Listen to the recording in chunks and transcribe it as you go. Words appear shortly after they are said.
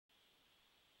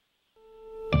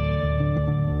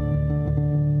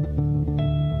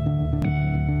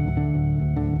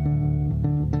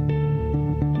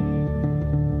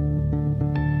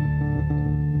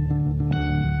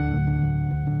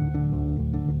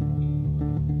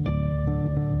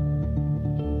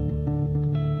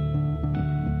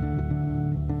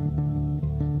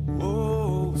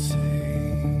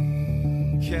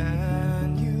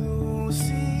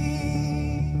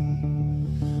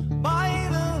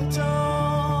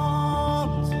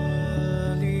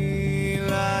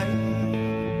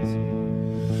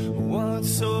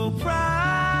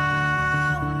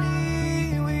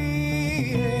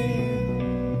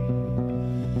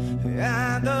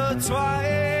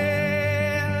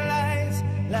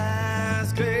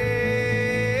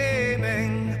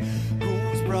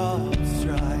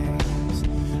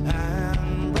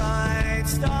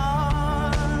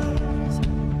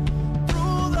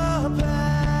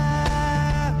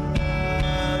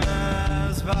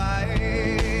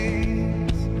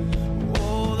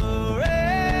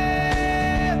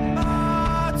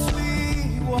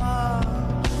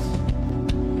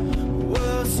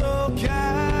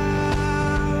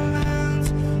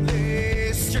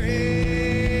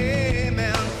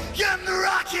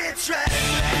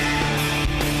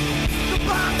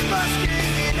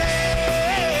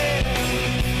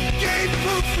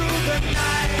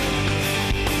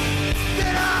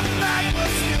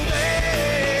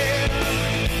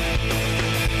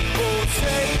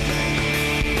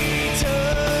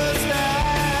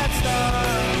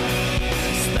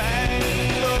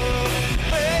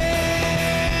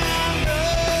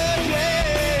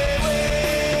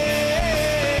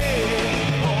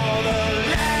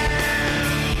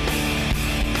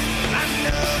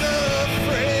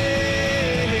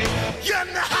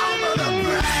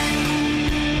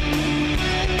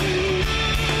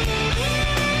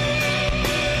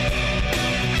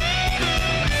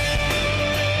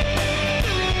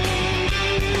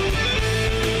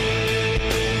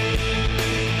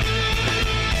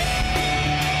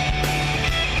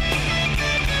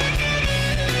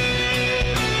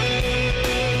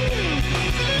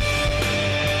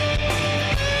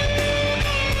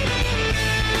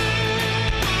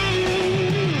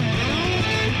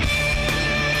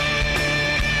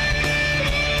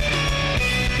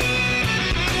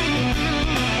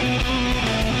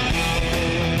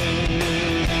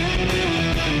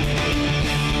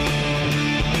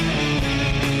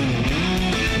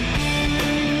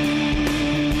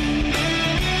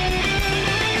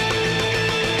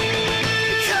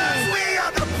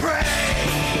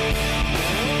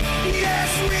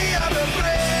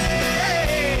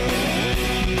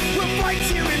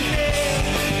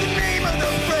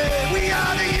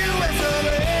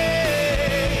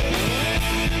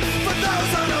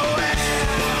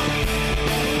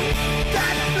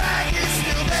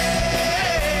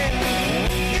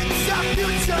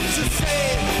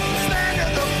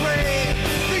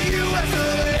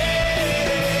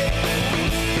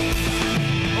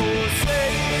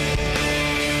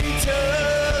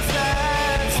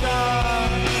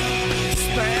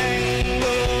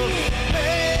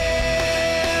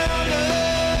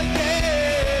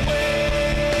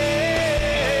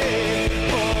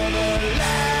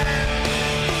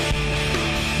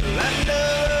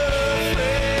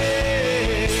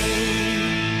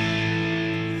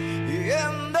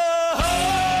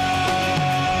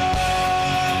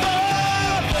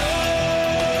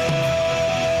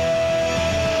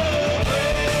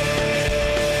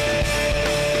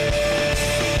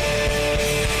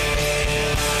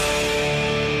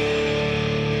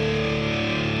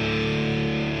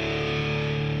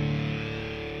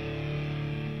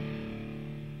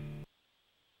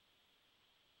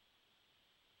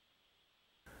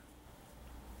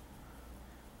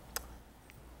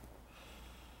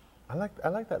I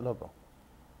like that logo.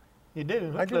 You do? It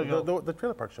I looks do. like The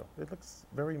Trailer Park Show. It looks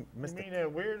very you mystic. mean a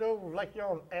weirdo like you're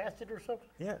on acid or something?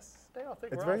 Yes. They all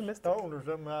think It's we're very all mystic. stoned or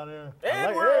something out there.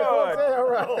 And we're Hey, on. folks, hey, all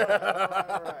right.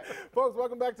 All right. Folks,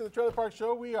 welcome back to the Trailer Park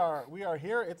Show. We are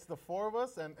here. It's the four of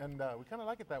us, and we kind of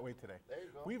like it that way today. There you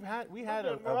go. We had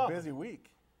doing a well. busy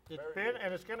week. It's been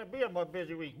and it's going to be a more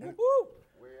busy week.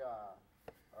 We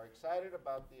are excited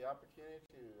about the opportunity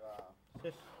to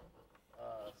Just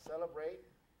celebrate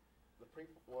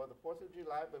the 4th of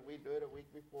July, but we do it a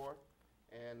week before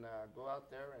and go out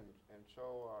there and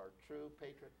show our true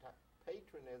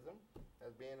patriotism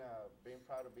as being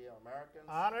proud to be Americans.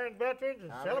 honoring veterans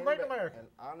and Honoring celebrating ve- America. And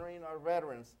honoring our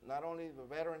veterans, not only the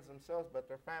veterans themselves, but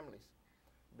their families.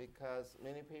 Because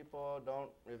many people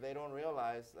if they don't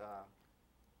realize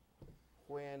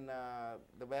when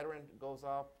the veteran goes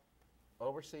off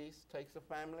overseas, takes a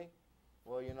family,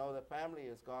 well, you know, the family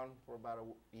is gone for about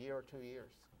a year or 2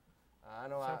 years.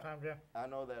 Sometimes, yeah. I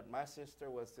know that my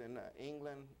sister was in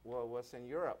England, was in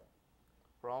Europe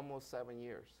for almost 7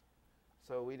 years.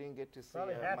 So we didn't get to see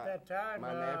Probably half that time,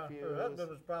 my nephew her husband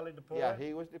was probably deployed. Yeah,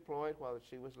 he was deployed while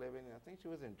she was living. I think she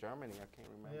was in Germany. I can't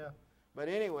remember. Yeah. But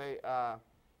anyway,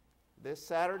 this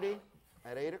Saturday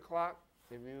at 8 o'clock,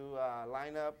 if you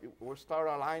line up, we'll start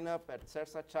our lineup at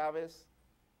Cesar Chavez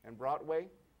and Broadway.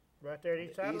 Right there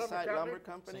at Eastside Lumber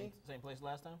Company. Same place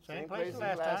last time? Same place place as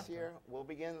as last time. year. We'll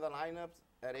begin the lineups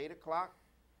at 8 o'clock.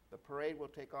 The parade will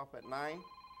take off at 9.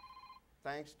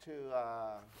 Thanks to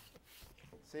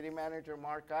City Manager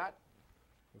Mark Ott.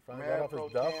 We finally Mayor got off Pro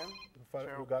his duff.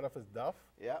 Tem, We got off his duff.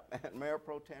 Yep, and Mayor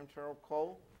Pro Tem Cheryl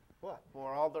Cole What?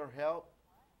 for all their help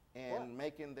in What?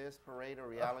 making this parade a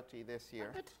reality this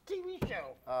year. It's a TV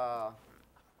show.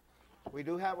 We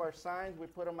do have our signs. We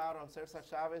put them out on Cesar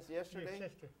Chavez Your yesterday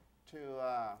sister.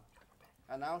 to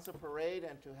announce a parade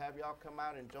and to have y'all come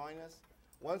out and join us.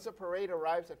 Once the parade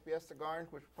arrives at Fiesta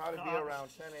Gardens, which will probably be around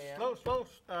 10 a.m. Slow,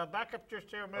 back up just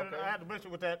here a minute. Okay. I had to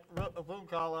mention with that phone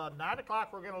call. 9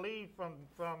 o'clock, we're going to leave from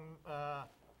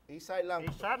Eastside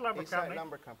Lumber Eastside Lumber Company.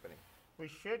 Lumber Company. We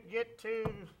should get to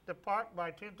the park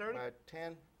by 10:30,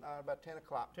 About 10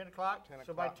 o'clock. 10 o'clock. 10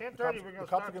 So by o'clock. 10:30, we're The going to cops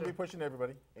start are going to be pushing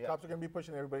everybody. Yeah. Cops are going to be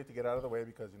pushing everybody to get out of the way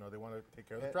because, you know, they want to take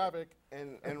care of the And- traffic.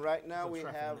 And right now we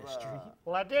have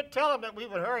Well, I did tell them that we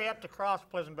would hurry up to cross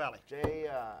Pleasant Valley.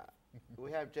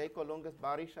 we have Jay Colunga's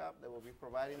Body Shop that will be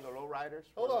providing the low riders.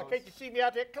 Hold on, can't you see me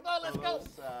out there? Come on, let's go.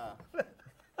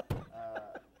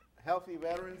 Healthy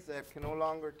veterans that can no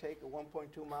longer take a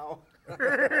 1.2 mile.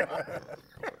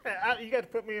 You got to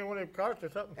put me in one of them cars or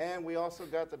something. And we also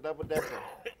got the double decker.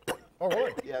 Oh,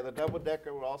 really? Yeah, the double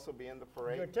decker will also be in the You're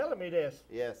parade. telling me this.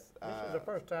 Yes. This is the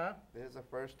first time. This is the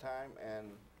first time,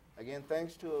 and again,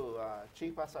 thanks to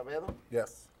Chief Acevedo.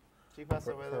 Yes. Chief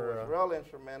Acevedo was real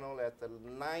instrumental at the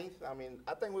 9th. I mean,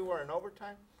 I think we were in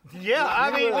overtime. Yeah, I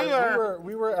mean,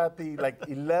 we were at the like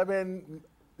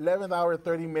 11th hour,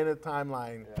 30-minute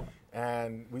timeline, Yeah.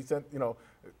 and we sent, you know,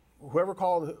 whoever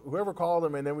called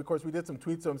them, and then of course we did some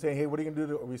tweets to them saying, hey, what are you gonna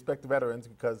do to respect the veterans?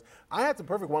 Because I had some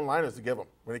perfect one-liners to give them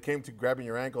when it came to grabbing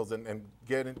your ankles and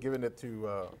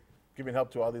giving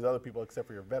help to all these other people except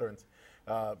for your veterans.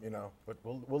 You know, but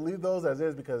we'll leave those as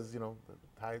is because, you know,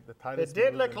 the tide is it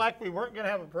did look moving. like we weren't going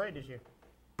to have a parade this year.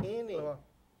 Any Oh.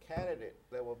 candidate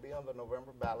that will be on the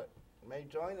November ballot may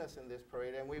join us in this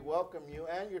parade, and we welcome you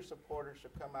and your supporters to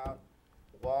come out,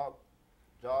 walk,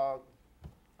 jog,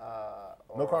 No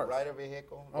or cars. ride a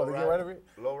vehicle. Oh, they can ride a vehicle?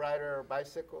 Low rider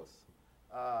bicycles.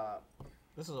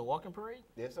 This is a walking parade?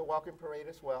 There's a walking parade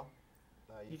as well.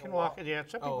 You can walk it, yeah.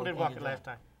 Some people Oh, did okay, walk you it drive. last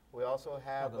time. We also Oh,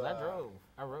 have. 'cause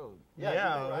I rode. Yeah, you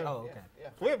Yeah, can ride. oh, Yeah, okay. yeah.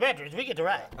 We're veterans. We get to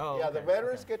ride. Oh, Yeah, okay, the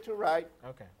veterans okay. get to ride,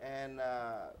 Okay. and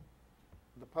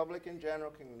the public in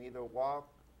general can either walk,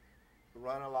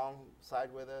 run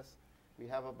alongside with us. We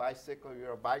have a bicycle.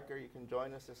 You're a biker, you can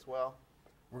join us as well.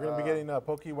 We're gonna be getting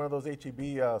Pokey one of those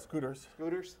HEB scooters.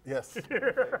 Scooters. Yes.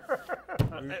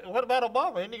 What about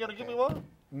Obama? Isn't he going to give me one?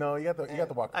 No, you got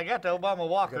the walk. I got the Obama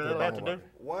walker. You got the That'll have to Obama do. walker.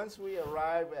 Once we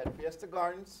arrive at Fiesta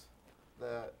Gardens,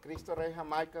 the Cristo Rey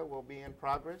Jamaica will be in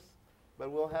progress,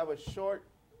 but we'll have a short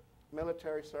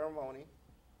military ceremony,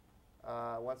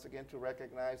 once again to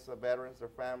recognize the veterans, their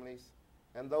families,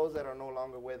 and those that are no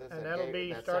longer with us. And that that'll gave-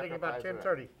 be that starting about sacrificed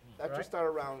 10:30. That should right? start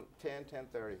around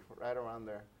 10:30, right around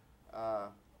there.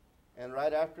 And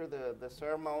right after the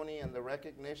ceremony and the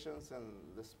recognitions and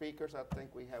the speakers, I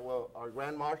think we have, well, our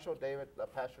Grand Marshal,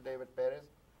 Pastor David Perez,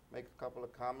 make a couple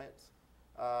of comments.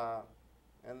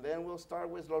 And then we'll start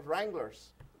with Los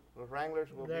Wranglers. Los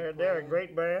Wranglers will be They're a playing.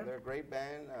 great band. They're a great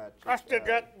band. I still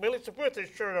got Billy Saputha's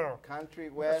shirt on. Country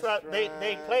That's Western. right.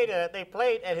 They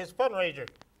played at his fundraiser.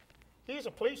 He's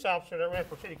a police officer that ran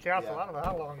for city council. Yeah. I don't know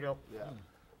how long ago. Yeah.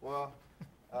 Well,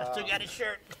 I still got his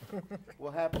shirt.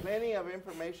 we'll have plenty of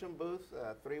information booths,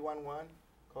 311,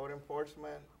 code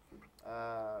enforcement,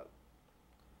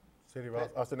 City of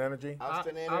Austin Energy.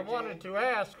 Austin Energy. I wanted to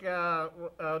ask, The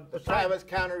besides, Travis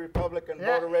County Republican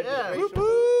Yeah, voter yeah. registration. Whoop,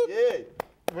 booth.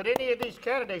 Yeah. would any of these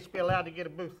candidates be allowed to get a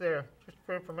booth there, just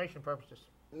for information purposes?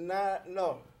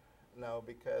 No,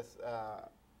 because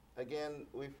again,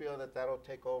 we feel that that'll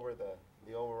take over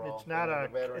the overall. It's not thing a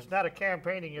with the veterans. it's not a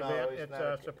campaigning No, event. It's not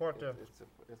a support to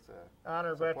it's a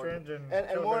honor support veterans and and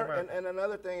children more of America. and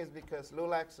another thing is because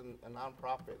LULAC's a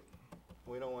nonprofit,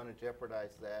 we don't want to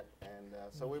jeopardize that, and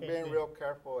so we've can't been do- real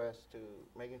careful as to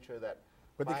making sure that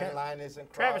But they fine can't- line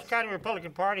isn't Travis crossed County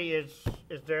Republican Party is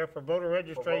there for voter for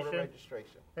registration voter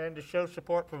registration and to show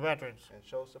support for veterans. and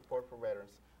show support for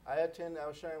veterans. I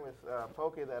was sharing with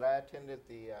Pokey that I attended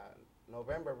the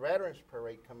November Veterans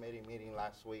Parade Committee meeting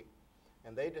last week,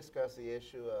 and they discussed the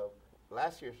issue of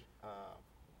last year's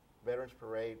Veterans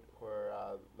Parade, where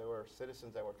there were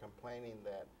citizens that were complaining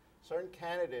that certain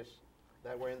candidates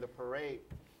that were in the parade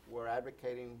were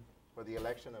advocating for the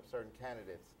election of certain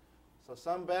candidates. So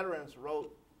some veterans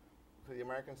wrote to the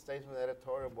American Statesman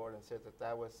editorial board and said that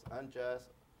that was unjust,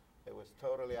 it was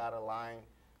totally out of line.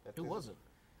 That Who this- was it?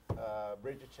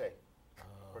 Bridget Che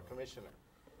for commissioner.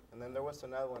 And then there was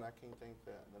another one, I can't think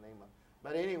the name of.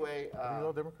 But anyway, Are you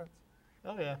all Democrats?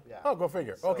 Oh yeah. yeah. Oh, go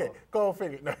figure. So- Okay, go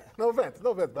figure. No offense,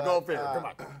 but But, go figure. Come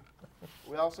on.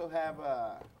 We also have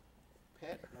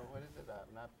pet, no, what is it?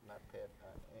 Not pet,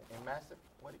 massive,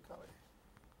 what do you call it?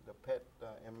 The pet,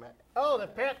 Oh, the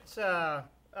pets,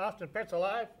 Austin Pets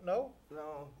Alive? No?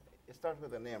 no, it starts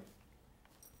with an M.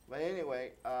 But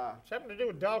anyway, Something to do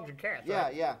with dogs and cats. yeah,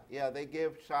 right? yeah, they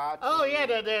give shots. Oh and- yeah,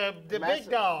 the big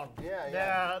massive- dog. Yeah,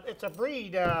 yeah. It's a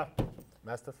breed.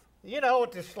 Mastiff. You know,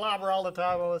 with the slobber all the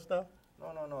time, all this stuff.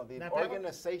 No, the Not that one?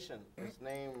 organization is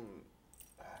named,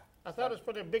 I thought it was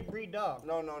for the big breed dog.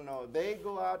 no, they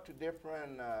go out to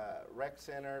different rec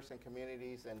centers and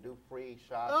communities and do free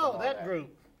shots. Oh, and all that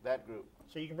group. That group.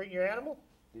 So you can bring your animal?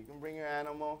 You can bring your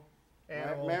animal.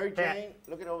 Animal, Mary pet. Jane,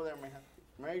 look it over there, man.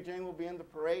 Mary Jane will be in the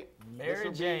parade. Mary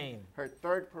This'll be Jane. her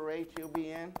third parade she'll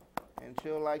be in, and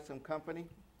she'll like some company.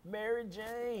 Mary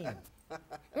Jane.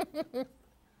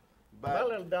 My But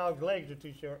little dog's legs are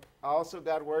too short. I also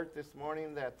got word this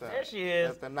morning that There she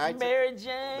is. that the Knights Mary of, that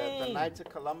Jane. the Knights of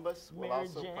Columbus will Mary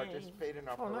also Jane. participate in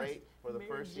our Oh, nice. parade for the Mary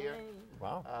first year. Jane.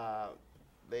 Wow.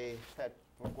 They had,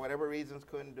 for whatever reasons,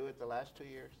 couldn't do it the last 2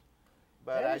 years.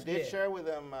 But That I is did good. share with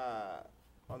them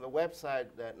on the website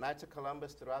that Knights of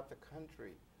Columbus throughout the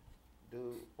country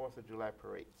do 4th of July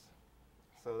parades.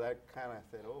 So that kind of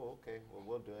said, oh, okay, well,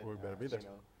 we'll do it. We better be there. You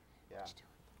know, yeah.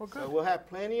 Well, So good. we'll have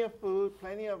plenty of food,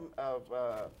 plenty of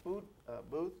food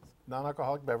booths.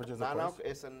 Non-alcoholic beverages, of course.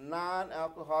 It's a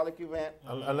non-alcoholic event,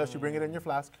 Unless you bring it in your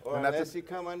flask. or and that's unless it. you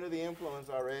come under the influence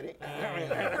already. It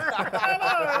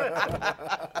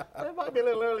might be a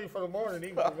little early for the morning,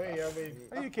 even for me. I mean,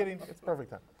 Are you kidding? It's perfect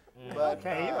time. But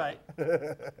okay, you're right.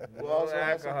 we'll also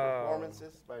have some alcohol.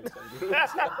 performances by some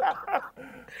groups.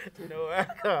 No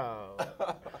alcohol.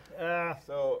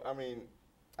 So, I mean,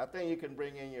 I think you can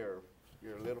bring in your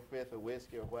little fifth of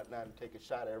whiskey or whatnot and take a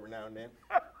shot every now and then.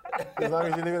 As long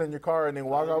as you leave it in your car and then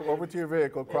walk out over to your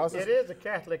vehicle, cross It the is a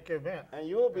Catholic event. And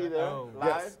you will be there Oh.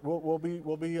 live. Yes, we'll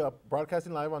be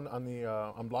broadcasting live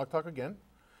on Blog Talk again.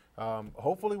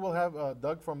 Hopefully, we'll have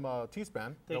Doug from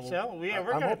T-Span. Think That so? will- We're I'm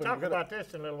going to hoping talk we're gonna- about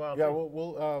this in a little while. Yeah,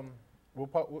 too.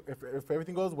 if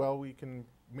everything goes well, we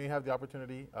may have the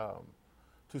opportunity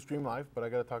to stream live. But I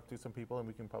got to talk to some people, and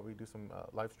we can probably do some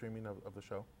live streaming of the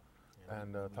show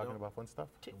and talking don't- about fun stuff.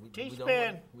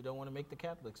 T-Span. We don't want to make the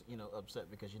Catholics,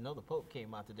 upset because the Pope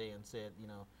came out today and said,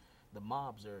 the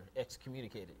mobs are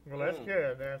excommunicated. Well, that's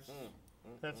good.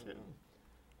 That's it.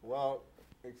 Well,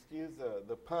 excuse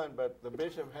the pun, but the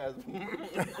bishop has the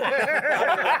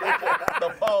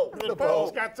Pope. The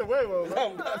Pope's got some way with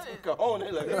him. Got some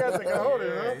cojones, look. He got some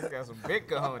cojones, huh? He's got some big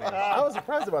cojones. I was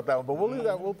surprised about that one, but we'll leave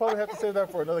that. We'll probably have to save that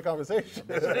for another conversation.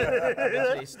 They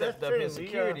stepped up true. his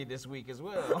security this week as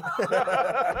well.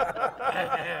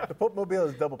 The Pope Mobile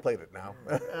is double plated now.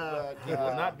 He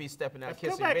will not be stepping out Let's go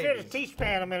kissing back here to babies.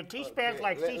 T-Span a minute. T-Span's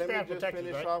like Let C-Span me for just Texas,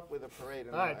 finish right? off with the parade.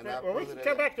 And All right, I'll well, we close can it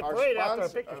come in. back to Our parade after our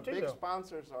sponsor- pictures, Our too, big though.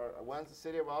 sponsors are one's the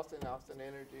City of Austin, Austin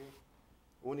Energy,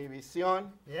 Univision,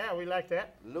 Yeah, we like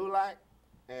that. LULAC,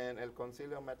 and El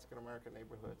Concilio of Mexican American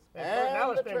Neighborhoods. And And the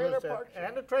Dallas Trailer neighborhood Park stuff. Show.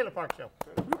 And the Trailer Park Show.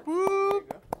 Trailer Park Show. There you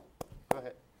go. Go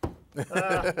ahead.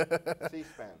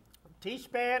 C-SPAN.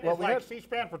 T-Span Well, is we like had-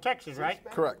 C-Span for Texas, right?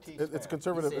 C-SPAN? Correct. T-SPAN. It's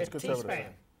conservative. It's It's conservative.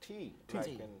 T-Span. T. T. Like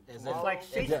in As It's in- like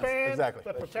tomorrow. C-Span, exactly.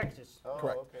 but for Texas. Oh,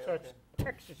 Correct. okay, So okay. it's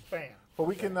Texas Span. But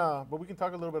we can talk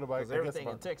a little bit about. Because I guess everything in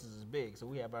about- Texas is big, so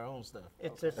we have our own stuff.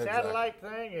 It's a satellite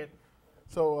thing.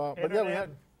 So, but yeah, we Internet. had.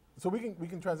 So we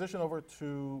can transition over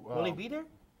to. Will he be there?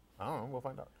 I don't know. We'll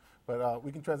find out. But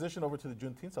we can transition over to the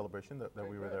Juneteenth celebration that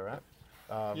we were there at.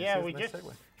 Yeah, so we nice just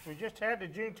segue. we just had the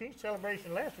Juneteenth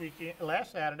celebration last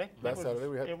Saturday. Last Saturday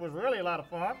we had- It was really a lot of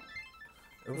fun.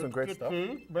 It was some great Good stuff.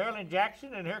 food. Marilyn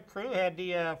Jackson and her crew had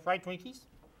the fried Twinkies.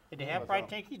 Did they have fried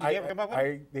Twinkies? Did you ever come up with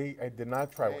it? I did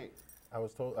not try one. Hey. I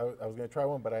was told I was going to try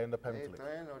one, but I ended up having Hey, to leave.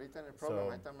 traen ahorita en el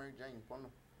programa, So- ahí está Mary Jane, ponlo.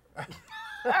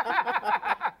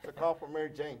 It's a call for Mary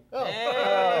Jane.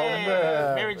 Hey,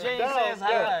 man. Mary Jane Dog, says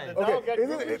hi. the dog got Okay,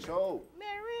 isn't goofy. it, Show.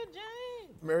 Mary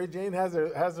Jane. Mary Jane has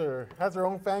her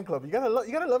own fan club. You gotta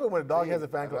love it when a dog has a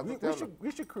fan club. that's We what should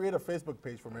we should create a Facebook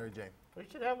page for Mary Jane. We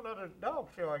should have another dog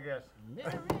show, I guess.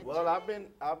 Mary Well, I've been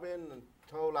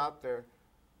told out there,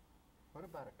 what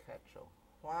about a cat show?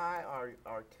 Why are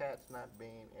our cats not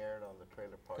being aired on the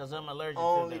Trailer Park? Because I'm allergic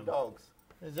Only to them. dogs.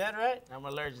 Is that right? I'm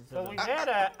allergic to So them. we've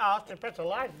had Austin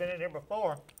Pennsylvania's been in here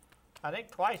before. I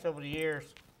think twice over the years.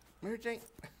 Mary Jane.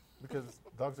 Because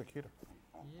dogs are cuter.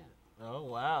 Yeah. Oh,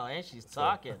 wow. And she's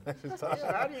talking. So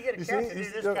how do you get a You cat see- to do you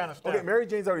see- this kind of stuff? Okay, Mary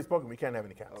Jane's already spoken. We can't have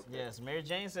any cats. Yes, Mary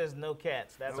Jane says no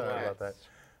cats. That's Sorry right. about that.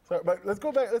 Sorry, but let's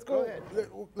go back. Let's go. ahead.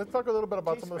 Let's talk a little bit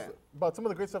about T-Span. some of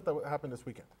the great stuff that happened this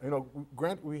weekend. You know,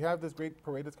 Grant, we have this great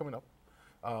parade that's coming up.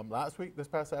 This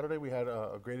past Saturday, we had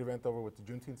a great event over with the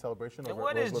Juneteenth celebration. And over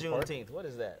what at is Rosewood Park. Juneteenth? What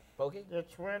is that? Pokey?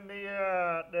 It's when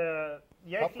the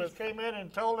Yankees Puppet. came in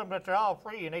and told them that they're all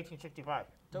free in 1865,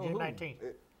 Told June who?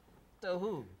 19th. So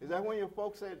who? Is that when your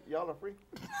folks said y'all are free?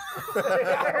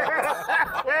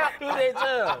 Well, Who they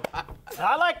tell?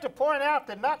 I like to point out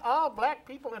that not all black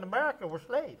people in America were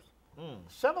slaves. Mm.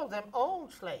 Some of them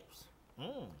owned slaves.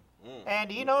 Mm. And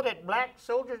do you know that black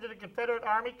soldiers in the Confederate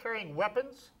Army carrying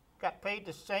weapons got paid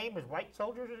the same as white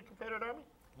soldiers in the Confederate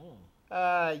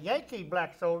Army? Yankee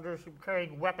black soldiers who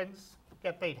carrying weapons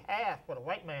got paid half what a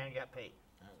white man got paid.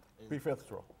 Be fifth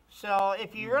row. So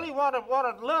if you really want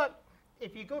to look,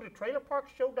 if you go to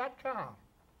trailerparkshow.com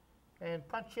and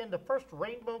punch in the first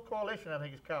Rainbow Coalition, I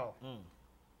think it's called.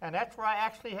 And that's where I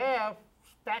actually have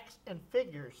facts and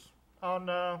figures on.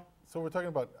 So we're talking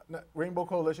about Rainbow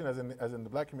Coalition as in the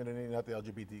black community, not the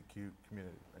LGBTQ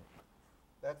community. Right?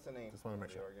 That's the name Just wanna of make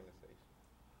the sure. organization.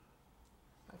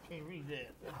 I can't read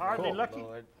that. Hardly Cool. lucky.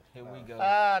 Lord, here we go.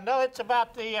 No, it's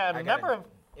about the I got number it. of.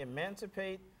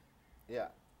 Emancipate Yeah.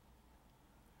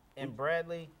 and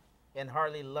Bradley and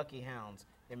Harley Lucky Hounds.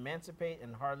 Emancipate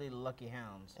and Harley Lucky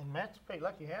Hounds. Emancipate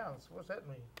Lucky Hounds. What's that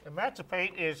mean?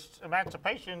 Emancipate is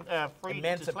emancipation, free to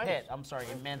Emancipate. slaves. I'm sorry,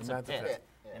 emancipate. Emancipate.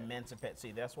 Yeah. Emancipate.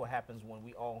 See, that's what happens when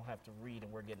we all have to read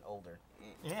and we're getting older.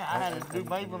 Yeah, I had to do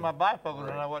maybe my bifocals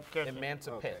and I wasn't catching.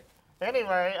 Emancipate. Okay.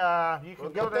 Anyway, you Well,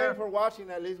 can go good there. thing for watching.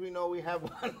 At least we know we have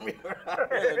one viewer out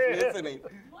there that's listening.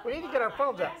 We need to get our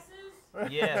phones out.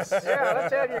 Yes. Yeah,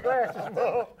 let's have your glasses,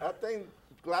 Mo. I think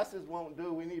glasses won't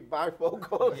do. We need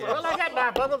bifocals. Yeah. Well, I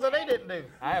got bifocals and they didn't do.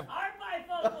 I have.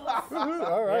 Our bifocals.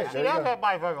 All right. She there you does go. have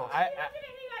bifocals. I, Look at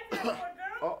me like that, poor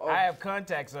girl. Uh-oh. I have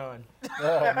contacts on.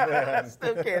 Oh man.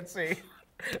 Still can't see.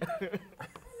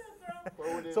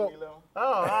 Forward it, So- Milo.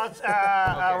 Oh, it's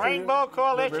Rainbow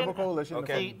Coalition. Rainbow Coalition.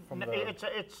 Okay.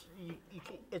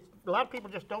 It's a lot of people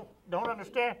just don't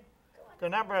understand the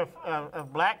number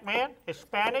of black men,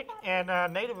 Hispanic, and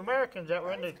Native Americans that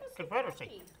were in the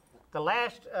Confederacy. The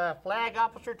last flag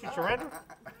officer to surrender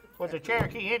was a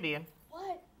Cherokee Indian.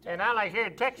 What? And I like here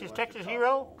in Texas, Texas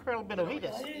hero, Colonel Benavides,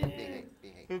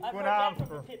 who I've went heard on that from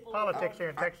for the people. politics here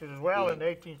in Texas as well in the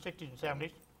 1860s and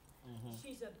 70s.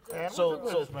 She's a And good. So- was a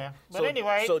businessman. But so-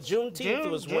 anyway, so Juneteenth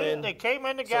was when- they came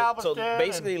into So Galveston. and-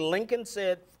 basically, Lincoln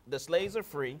said the slaves are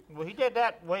free. well, he did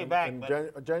that way back, And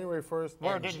but January 1st.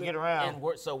 word didn't get around.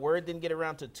 And so word didn't get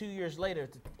around to 2 years later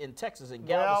in Texas, in Well,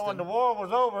 Galveston. when the war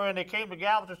was over and they came to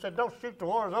Galveston and said, "Don't shoot, the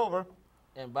war is over."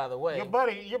 And by the way, Your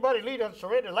buddy Lee done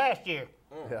surrendered last year,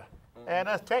 Yeah. and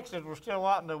us Texans were still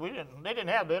wanting to. They didn't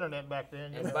have the internet back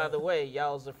then. and by the way,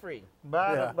 y'all's are free.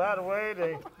 By the way,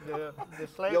 the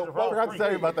slaves Yo, are I all forgot to free.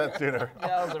 tell you about that sooner.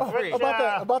 Y'all's are free.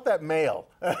 About that mail.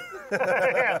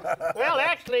 Well,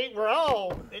 actually, we're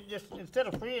all instead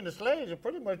of freeing the slaves, it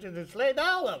pretty much enslaved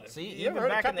all of us. See, you ever even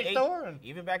heard of back in the Company Store? And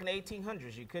even back in the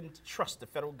 1800s, you couldn't trust the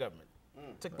federal government.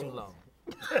 Took too long.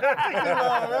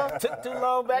 Took too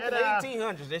long back in the Yeah.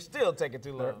 1800s. They're still taking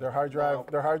too long. Their hard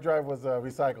drive was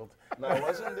recycled. Now,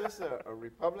 wasn't this a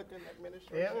Republican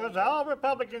administration? it was all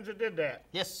Republicans that did that.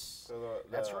 Yes, So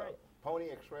that's the right. Pony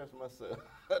Express must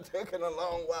have taken a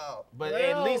long while. But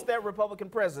Well- at least that Republican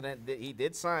president, he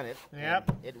did sign it. Yep.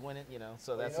 and It went,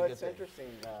 so that's You know, a good it's thing.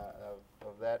 interesting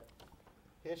of that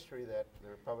history that the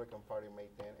Republican Party made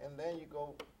then. And then you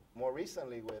go more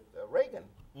recently with Reagan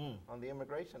on the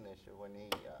immigration issue when he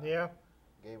Yeah.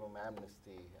 gave them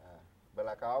amnesty. But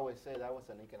like I always say, that was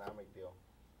an economic deal.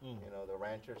 You know, the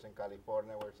ranchers in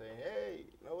California were saying, hey,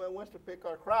 no one wants to pick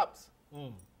our crops.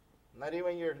 Not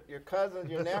even your cousins,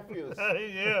 your nephews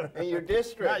Yeah. in your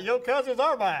district. Not your cousins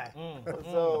are mine.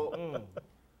 So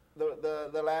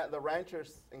the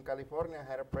ranchers in California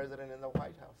had a president in the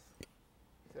White House.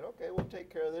 He said, okay, we'll take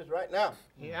care of this right now.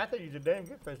 Yeah, I think he's a damn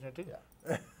good president too.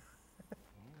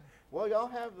 Well, y'all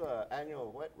have the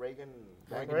annual Reagan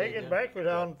Reagan banquet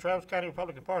on Travis County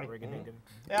Republican Party. Reagan, Reagan.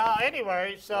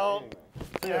 Anyway, so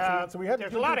So we had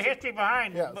there's a lot of Juneteenth- history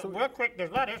behind. Yeah, but so- real quick,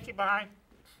 there's a lot of history behind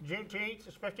Juneteenth,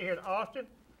 especially here in Austin,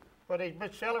 where they've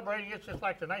been celebrating it since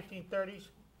like the 1930s,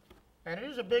 and it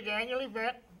is a big annual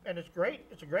event, and it's great.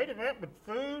 It's a great event with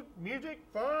food, music,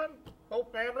 fun, whole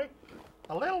family,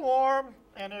 a little warm,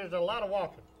 and there's a lot of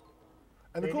walking.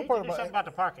 And the They cool need part to do something about about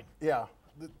the parking. yeah,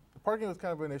 the parking was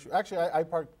kind of an issue. Actually, I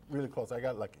parked really close. I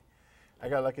got lucky.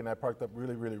 And I parked up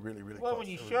really Well, close. when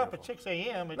you It was show up at beautiful. 6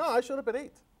 a.m., No, I showed up at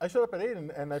 8.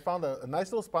 And I found a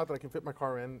nice little spot that I can fit my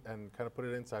car in and kind of put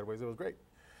it in sideways. It was great.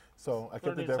 So I put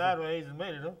kept it it in there. sideways and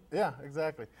made it, huh? Yeah,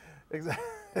 exactly.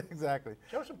 Exactly.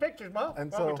 Show some pictures, Mo,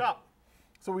 And while we so- talk.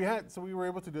 So we were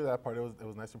able to do that part. It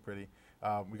was nice and pretty.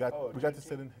 We got to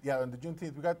sit in. Yeah, on the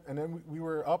Juneteenth and then we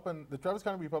were up in the Travis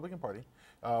County Republican Party.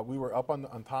 We were up on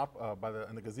top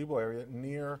in the gazebo area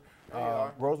near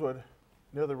Rosewood,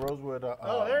 near the Rosewood.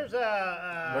 There's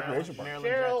Recreation Park.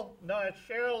 Cheryl. No, it's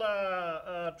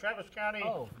Cheryl, Travis County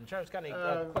Oh, in Travis County.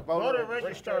 voter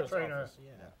Registrar's registrar trainer. office,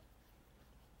 yeah.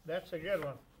 That's a good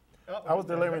one. Oh, I was we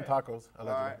got delivering that. tacos. Allegedly.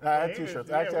 right. I had He was- T-shirts.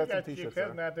 yeah, I actually we had some got your T-shirts.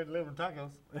 cousin there. out there delivering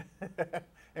tacos.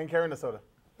 And carrying the soda.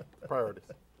 Priorities.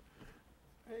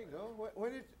 There you go.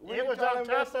 When It did was y'all on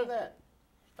invest top in of- that?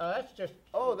 That's just.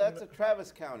 Oh, that's a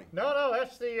Travis County. No,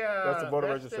 that's the. That's the voter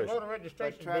The registration. voter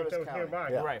registration booth Travis that was County. nearby.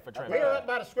 Yeah. Right, for Travis. We were up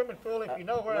by the swimming pool. If you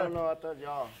know where. No, I thought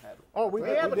y'all had it. Oh, We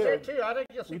have we it there did. too. I think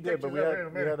you'll see We pictures did, but of it in a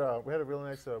minute. we had a really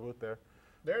nice booth there.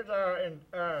 There's The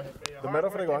Meta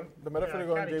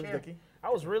Fregon, James Chair. Dickey. I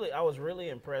was really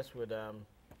impressed with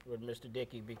Mr.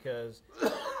 Dickey because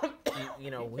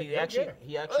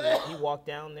he walked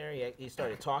down there. He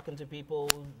started talking to people,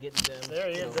 getting them. There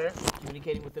he is there.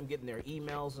 Communicating with them, getting their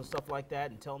emails and stuff like that,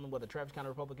 and telling them what the Travis County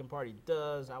Republican Party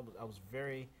does. I was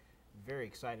very, very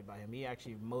excited by him. He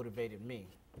actually motivated me.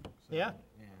 So, Yeah.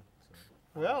 Yeah.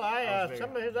 So. Well, I was some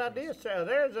of very his ideas.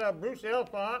 There's Bruce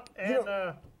Elfont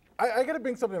and. I got to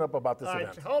bring something up about this all right,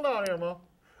 event. hold on here, Mo.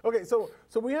 Okay, so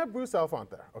we have Bruce Alfont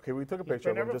there. Okay, we took a picture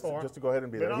of been him there before. just to go ahead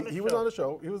and be Been there. on the He was show. on the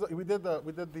show. We did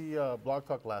the blog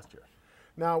talk last year.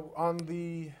 Now on in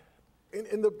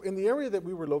the area that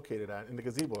we were located at, in the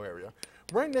gazebo area,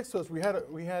 right next to us, we had a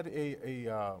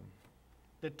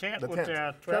The tent the with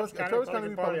tent. Travis County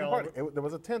Republican Party all over. There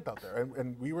was a tent out there,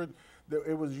 and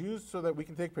it was used so that we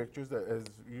can take pictures. As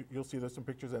you'll see, there's some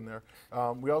pictures in there.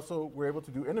 We also were able to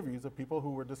do interviews of people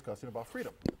who were discussing about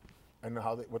freedom and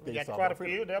what they We got saw quite a about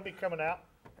freedom. few. They'll be coming out.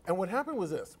 And what happened was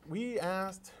this: we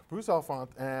asked Bruce Alfont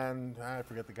and I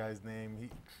forget the guy's name.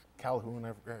 Calhoun.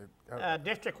 I forget.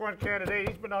 District 1 candidate.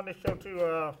 He's been on this show too.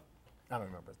 I don't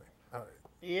remember his name.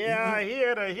 Yeah, he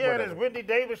had his Whatever. Wendy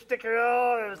Davis sticker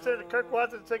on and Senator Kirk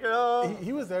Watson sticker on.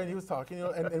 He was there and he was talking,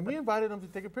 and we invited him to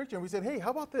take a picture. And we said, hey,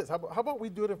 how about this? How about we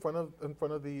do it in front of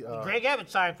the Greg Abbott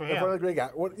signed for in front of him. the great guy?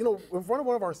 In front of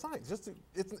one of our signs.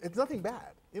 It's nothing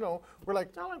bad. We're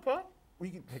like, Tell him, Paul. we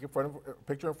can take a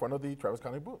picture in front of the Travis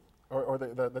County booth or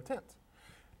the tent.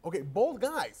 Okay, both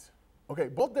guys. Okay,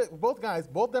 both guys,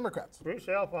 both Democrats. Bruce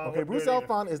Elfont. Okay, would Bruce be the-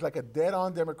 Alfont is like a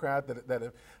dead-on Democrat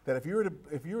that if you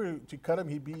were to cut him,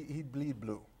 he'd bleed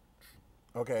blue.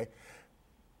 Okay,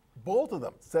 both of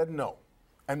them said no,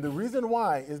 and the reason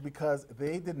why is because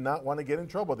they did not want to get in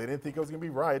trouble. They didn't think it was going to be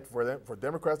right for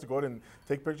Democrats to go out and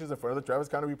take pictures in front of the Travis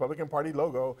County Republican Party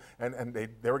logo, and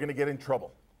they were going to get in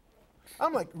trouble.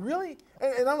 I'm like, really?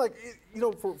 And I'm like,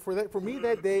 for me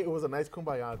that day, it was a nice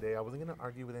kumbaya day. I wasn't going to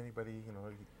argue with anybody.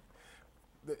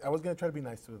 I was going to try to be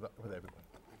nice with everyone.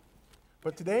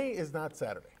 But today is not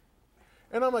Saturday.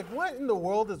 And I'm like, what in the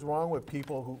world is wrong with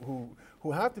people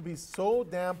who have to be so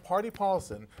damn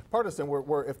partisan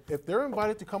where if they're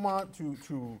invited to come on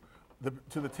to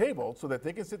the table so that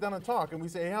they can sit down and talk, and we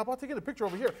say, hey, how about taking a picture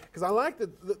over here? Because I like the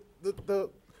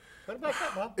What about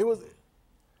that, Mo? it was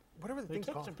whatever the We thing's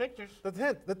took called. some pictures. The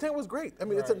tent was great. I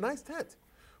mean, it's a nice tent.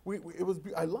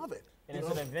 I love it. And it's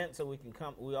an event so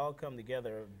we all come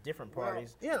together, different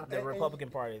parties. yeah. The And Republican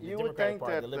Party, the you would Democratic think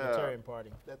Party, the that, Libertarian Party,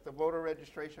 That the voter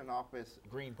registration office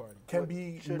Green Party. Can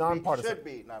be should nonpartisan. Should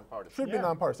be nonpartisan. Should be Yeah.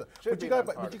 nonpartisan. Should But be you got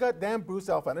nonpartisan. damn Bruce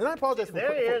Alfont, and I apologize for.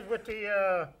 There he is with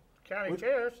the county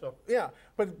chair. So Yeah,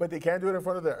 but they can't do it in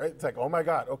front of there. It's like, oh my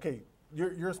God, okay,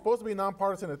 you're supposed to be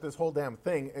nonpartisan at this whole damn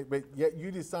thing, but yet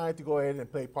you decide to go ahead and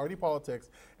play party politics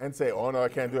and say, oh no, I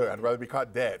can't do it. I'd rather be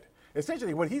caught dead.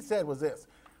 Essentially, what he said was this: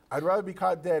 I'd rather be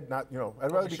caught dead, I'd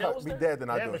rather Michelle was be there? dead than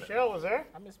not yeah, doing Michelle was there.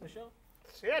 I miss Michelle.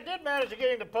 See, I did manage to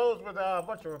get him to pose with a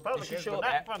bunch of Did Republicans, she show but up?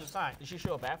 not in front of the sign. Did she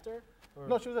show up after? Or it.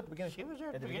 No, she was at the beginning. She was there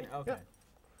at the beginning. Okay.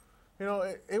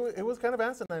 Yeah. It was kind of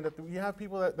asinine that you have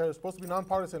people that are supposed to be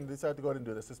nonpartisan and decide to go ahead and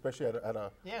do this, especially at a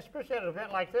Yeah, especially at an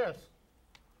event like this.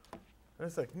 and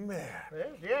it's like, man.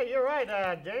 Yeah, you're right.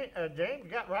 James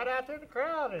got right out there in the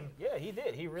crowd, and Yeah, he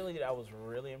did. He really did. I was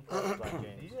really impressed by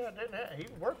James. he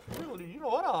worked too. You know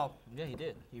what? All Yeah, he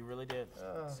did. He really did. he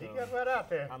So, got right out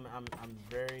there. I'm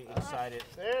very excited.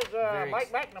 There's very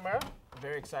Mike McNamara.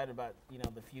 Very excited about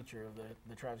the future of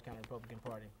the Travis County Republican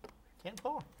Party.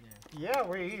 10-4. Yeah,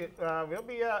 we'll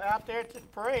be out there at this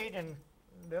parade, and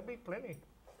there'll be plenty.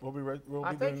 We'll be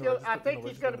I think doing I think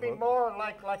he's going to be vote. more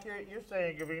like you're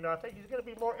saying, Gavino. I think he's going to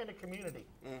be more in the community.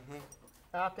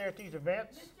 Out there at these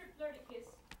events. Mr. Flirticus,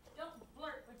 don't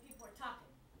flirt when people are talking.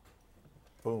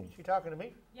 Boom. She talking to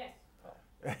me? Yes.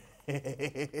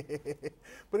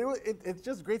 But it's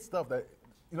just great stuff that,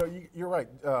 you're right.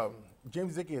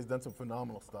 James Dickey has done some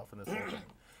phenomenal stuff in this whole thing.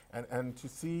 And to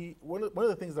see, one of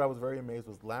the things that I was very amazed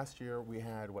was last year we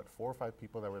had, 4 or 5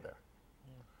 people that were there.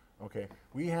 Okay.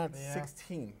 We had Yeah.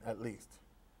 16 at least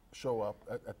show up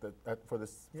for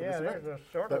this Yeah, event. there's a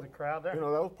short of the crowd there. That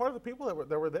was part of the people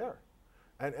that were there.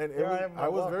 And I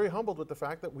was very humbled with the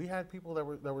fact that we had people that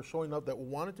were showing up that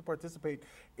wanted to participate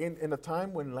in a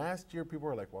time when last year people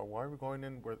were like, well, why are we going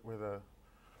in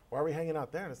why are we hanging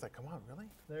out there? And it's like, come on, really?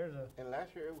 And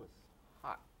last year it was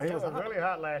hot. And It was hot. really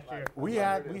hot last year. We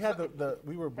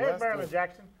were Hey, blessed. Marilyn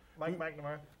Jackson, Mike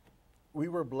McNamara. We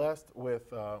were blessed with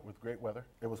great weather.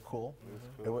 It was cool.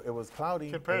 It was cloudy.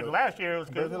 Compared to last year, it was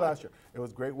Compared good. to last year, it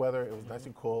was great weather. It was nice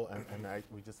and cool, and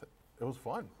it was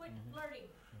fun. Quit flirting.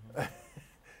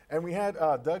 And we had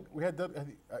Doug,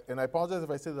 and I apologize if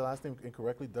I said the last name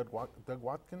incorrectly, Doug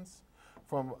Watkins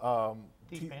from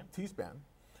T-Span,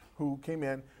 who came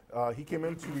in. He came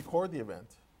in to record the event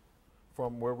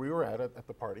from where we were at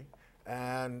the party,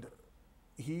 and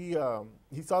he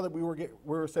saw that we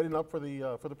were setting up for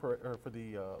the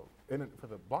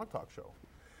Blog Talk show,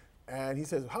 and he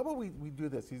says, "How about we do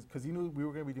this?" Because he knew we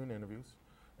were going to be doing interviews,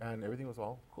 and everything was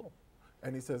all cool.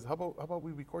 And he says, "How about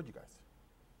we record you guys?"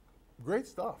 Great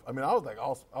stuff. I mean, I was like,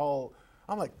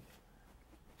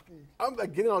 I'm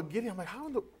like getting all giddy. I'm like,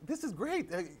 this is great.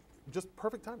 Just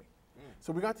perfect timing.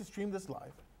 So we got to stream this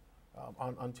live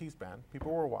on T-Span.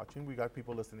 People were watching. We got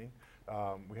people listening.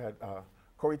 We had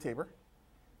Corey Tabor.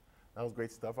 That was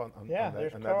great stuff on that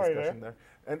discussion there.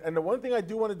 And the one thing I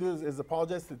do want to do is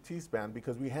apologize to T-Span,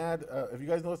 because we had, if you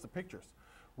guys noticed the pictures,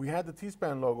 we had the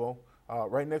T-Span logo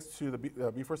right next to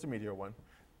the Be First in Media one.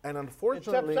 And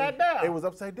unfortunately, it was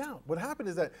upside down. What happened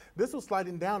is that this was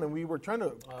sliding down, and we were trying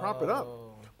to prop it up.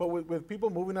 But with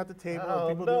people moving at the table and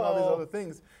people doing all these other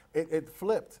things, it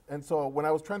flipped. And so when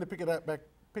I was trying to pick it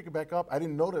back up, I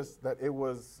didn't notice that it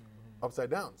was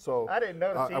upside down. So I didn't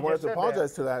notice. I wanted to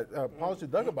apologize to that. Apologize to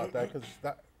Doug about that, because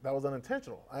that was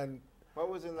unintentional. And What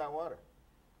was in that water?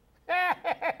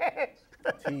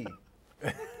 tea.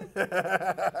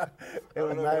 It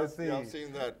was nice tea. Y'all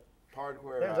seen that part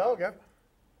where There's Olga.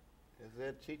 is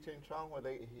it Cheech and Chong where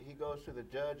he goes to the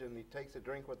judge and he takes a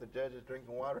drink what the judge is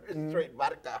drinking water? It's straight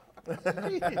vodka.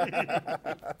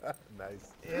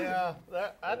 Nice. Yeah,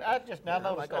 I just now I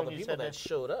noticed like all when the you people said that that.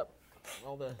 showed up.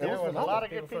 All the There was a lot of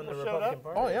good from the people showed Republican up.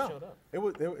 Party Oh that yeah, showed up.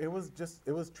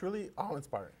 it was truly awe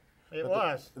inspiring. It that-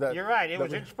 was. You're right. It that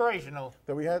was we- inspirational.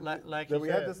 That we had Like that you we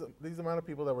had said. these amount of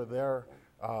people that were there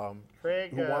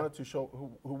Craig who wanted to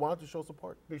show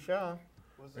support. Bouchon.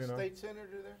 Was the You know. state senator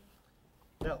there?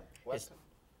 No. Weston?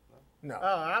 No,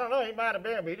 Oh, I don't know. He might have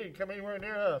been, but he didn't come anywhere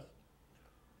near us.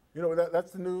 you know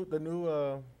that's the new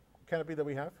canopy that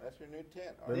we have. That's your new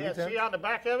tent. The new Yeah, tent? see on the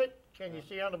back of it? Can you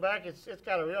see on the back? It's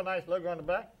got a real nice logo on the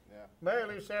back. Yeah. Mary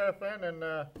Lou Seraphin and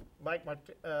Mike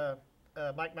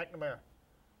McNamara.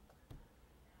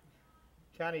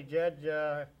 County judge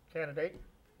candidate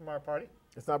from our party.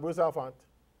 It's not Bruce Alfont,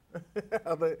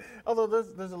 although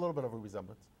there's a little bit of a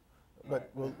resemblance,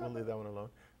 but we'll leave that one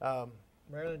alone.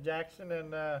 Marilyn Jackson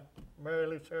and Mary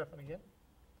Lou Seraphin again.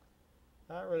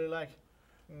 I really like.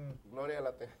 Gloria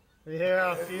Late.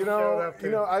 Yeah, she showed up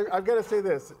too. I've got to say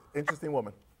this: interesting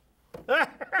woman.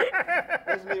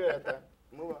 Let's leave it at that.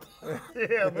 Move on.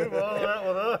 Yeah, move on that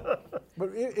one up. But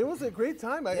it was a great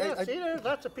time. Yeah, see, there's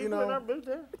lots of people in our booth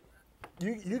there.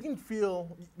 You can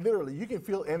feel literally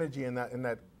energy in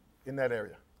that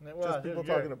area. It was. Just it people was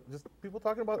talking, good. people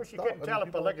talking about Of course, you stuff. couldn't tell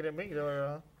if by looking at me,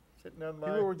 though, sitting on my.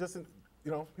 People were just,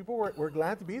 people were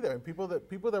glad to be there, and people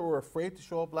that were afraid to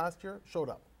show up last year showed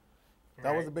up.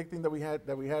 That was Right. a big thing that we had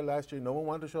last year. No one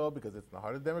wanted to show up because it's the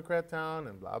heart of Democrat town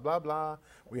and blah blah blah.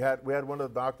 We had one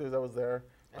of the doctors that was there.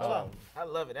 I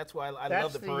love it. That's why I love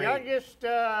That's the the parade. youngest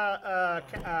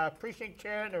precinct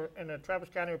chair in the Travis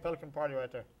County Republican Party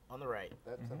right there. On the right.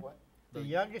 That's a what? The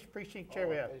youngest precinct chair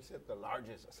we have. They said the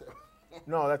largest. I said,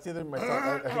 No, that's either my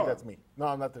son. I think that's me. No,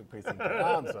 I'm not the precinct.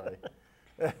 I'm sorry.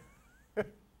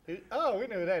 Oh, we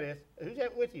know who that is. Who's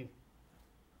that with you?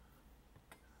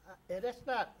 Yeah, that's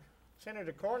not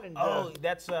Senator Cornyn. Oh,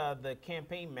 that's the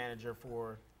campaign manager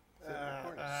for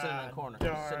Senator Corner.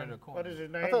 Senator Corner. What is his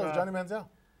name? I thought it was Johnny Manziel.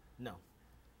 No.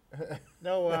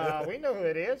 No, we know who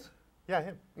it is. Yeah,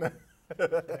 him.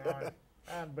 Darn,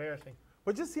 how embarrassing.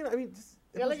 But just it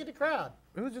Yeah, look at the crowd.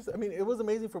 was just. I mean, it was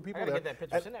amazing for I people gotta there. get that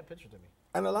picture. And, Send that picture to me.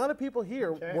 and a lot of people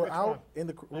here Okay, were which out one? in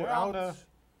the They're were on out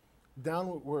down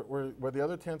where the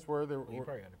other tents were. They were, you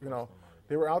probably gotta you post know, them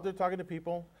they were out there talking to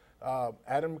people.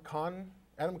 Adam Conman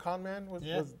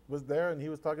Yeah. was there, and he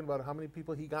was talking about how many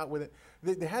people he got with it.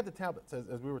 They had the tablets,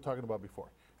 as we were talking about before.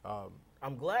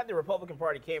 I'm glad the Republican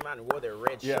Party came out and wore their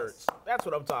red Yes. shirts. That's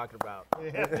what I'm talking about.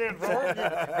 Yeah, did Roy.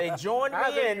 They joined I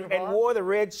me think in you and are. wore the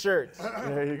red shirts.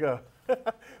 There you go.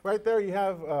 Right there, you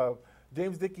have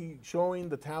James Dickey showing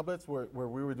the tablets where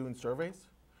we were doing surveys.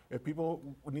 If people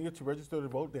needed to register to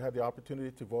vote, they had the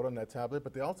opportunity to vote on that tablet,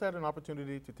 but they also had an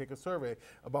opportunity to take a survey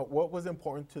about what was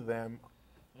important to them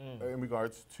in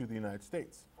regards to the United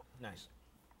States. Nice.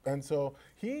 And so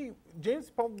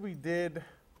James probably did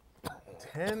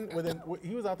 10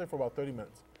 he was out there for about 30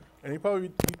 minutes. And he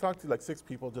talked to like 6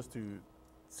 people just to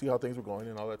see how things were going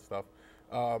and all that stuff.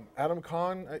 Adam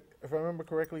Kahn, if I remember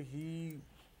correctly, he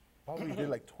probably did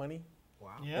like 20 Wow.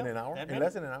 Yeah, in an hour, that in many?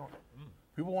 less than an hour.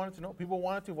 People wanted to know. People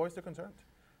wanted to voice their concerns.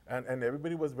 And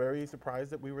everybody was very surprised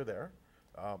that we were there.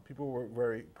 People were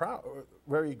very proud,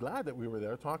 very glad that we were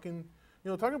there talking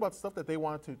talking about stuff that they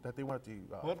wanted to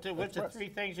What's the express. 3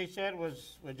 things he said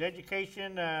was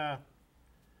education, the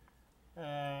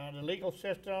legal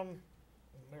system.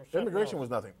 There was something Immigration else. was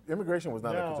nothing. Immigration was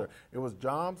not a No. concern. It was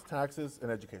jobs, taxes, and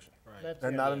education, That's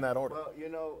and it, not yeah. in that order.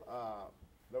 Well,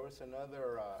 there was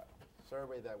another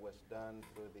survey that was done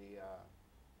through the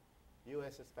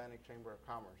U.S. Hispanic Chamber of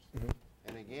Commerce.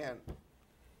 And again,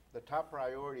 the top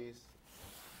priorities,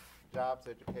 jobs,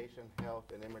 education, health,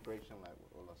 and immigration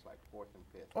was like 4th and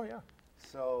 5th. Oh yeah.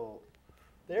 So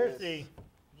There's this-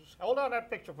 just hold on that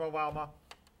picture for a while, Ma.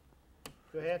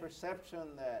 Go this ahead.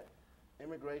 perception that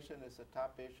immigration is a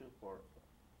top issue for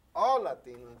all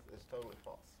Latinos is totally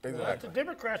false. Exactly. The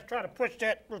Democrats try to push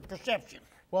that perception.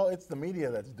 Well, it's the media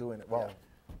that's doing it. Well,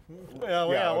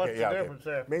 Well, what's okay, the okay. difference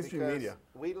there? Mainstream Because media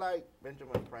we like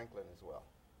Benjamin Franklin as well.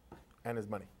 and his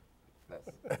money.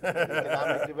 That's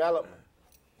economic development,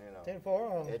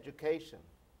 10-4. education.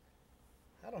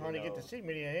 I don't hardly get to know. see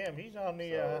many of him. He's on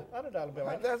the So- $100 bill.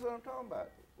 ain't he? That's what I'm talking about.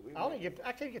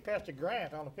 I can't get past the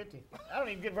grant on the 50. I don't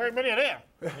even get very many of them.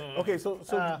 Okay, so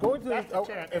going to back this, to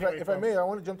Chad. if Anyway, I may, I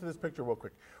want to jump to this picture real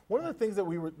quick. One of the things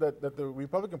that the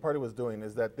Republican Party was doing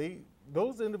is that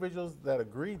those individuals that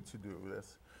agreed to do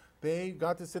this, they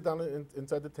got to sit down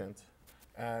inside the tent,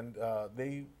 and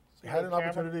they had the an camera?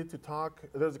 opportunity to talk.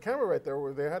 There's a camera right there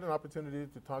where they had an opportunity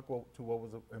to talk to what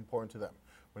was important to them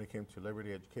when it came to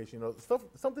liberty, education,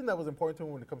 something that was important to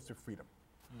them when it comes to freedom.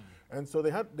 And so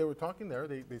they were talking there.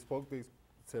 They spoke. They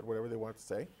said whatever they wanted to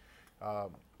say.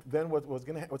 Then what's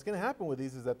going to happen with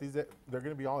these is that they're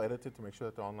going to be all edited to make sure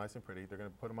that they're all nice and pretty. They're going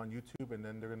to put them on YouTube, and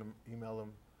then they're going to email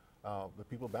them the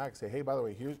people back. Say, hey, by the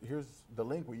way, here's the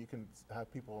link where you can have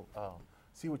people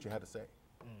see what you had to say.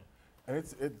 And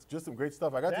it's just some great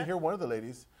stuff. I got to That- hear one of the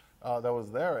ladies that was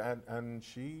there, and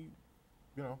she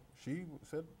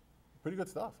said pretty good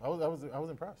stuff. I was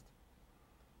impressed.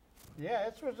 Yeah,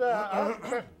 this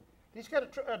was. He's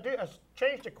got to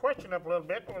change the question up a little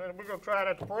bit. And we're going to try it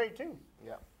at the parade too.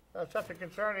 Yeah. Something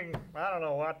concerning. I don't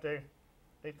know what they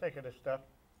think of this stuff.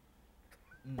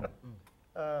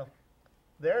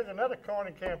 There's another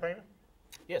corning campaigner.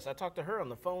 Yes, I talked to her on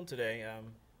the phone today.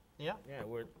 Yeah, Yeah,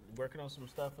 we're working on some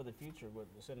stuff for the future with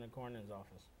Senator Cornyn's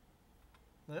office.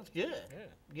 that's good. Yeah.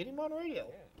 Get him on the radio.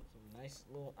 Yeah, some nice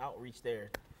little outreach there.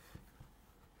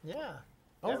 Yeah.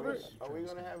 I was Are very- we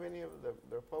going to have any of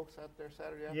their folks out there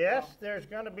Saturday afternoon? Yes, there's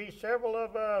going to be several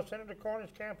of Senator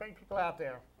Cornyn's campaign people out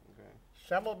there. Okay.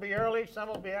 Some will be early, some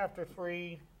will be after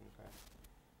 3.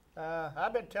 Okay.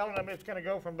 I've been telling them it's going to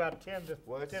go from about 10 to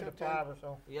Well, it's 10 to September. 5 or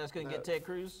so. You guys couldn't No. get Ted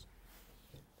Cruz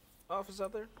office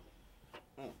out there?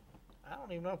 I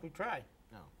don't even know if we tried.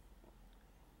 No. I'm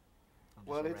just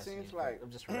Well, it harassing seems you like-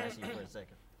 I'm just harassing you for a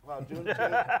second. While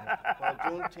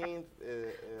Juneteenth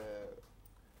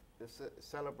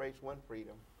celebrates one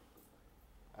freedom,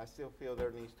 I still feel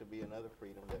there needs to be another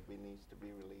freedom that needs to be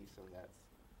released, and that's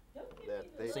Don't give that me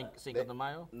they the Cinco look. de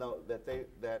Mayo? no that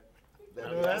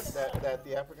Yes.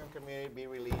 the African community be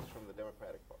released from the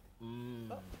Democratic Party.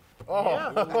 Mm.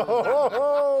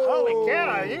 Holy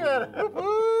cow, you got a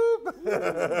whoop whoop.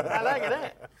 I like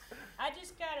that. I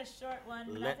just got a short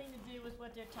one, Let- nothing to do with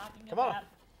what they're talking Come on. about.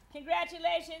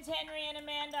 Congratulations, Henry and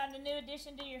Amanda, on the new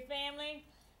addition to your family.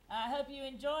 I hope you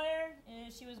enjoy her.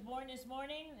 She was born this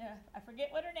morning. I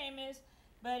forget what her name is.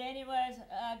 But anyways,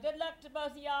 good luck to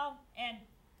both of y'all, and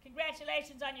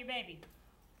congratulations on your baby.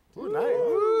 Nice.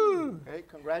 Okay,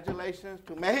 congratulations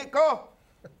to Mexico,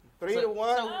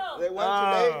 3-1. so- They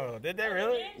won today. Oh, did they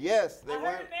really? Yes, they I won.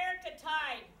 heard America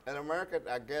tied. In America,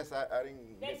 I guess I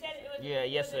didn't. They said it was. Yeah, it was a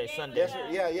yesterday, game Sunday. with,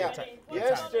 Yesterday, yeah. where they put them on the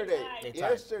Yesterday, tie. They tied.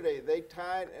 yesterday they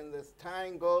tied, and this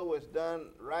tying goal was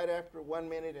done right after 1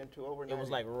 minute into overnight. It was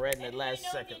like red in the And last you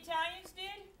know second. what the Italians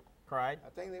did? Cried. I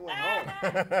think they went home,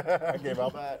 I gave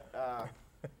up. but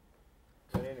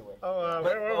anyway. Oh,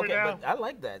 where were we Okay, now? but I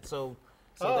like that. So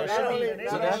Oh, there not should only- be. not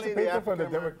So only- there Only should, the Emancipate them from the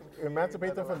African-American community, emancipate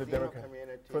but them from the Latino Democrat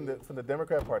community, from the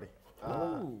Democrat Party. ooh,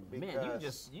 man,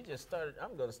 because- you just started.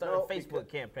 I'm going to start No, a Facebook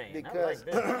because- campaign. I because-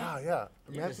 like this. Ah, yeah.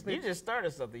 You Emancipate. just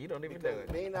started something. You don't even know because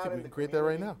it. being I out think in we the can create that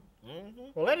right community-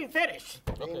 now. Well, let him finish.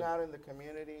 Being Okay. out in the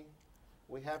community,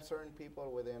 we have certain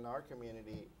people within our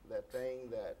community that think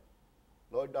that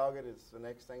Lloyd Doggett is the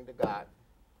next thing to God,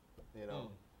 you know.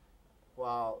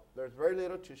 While there's very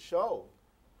little to show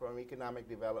from economic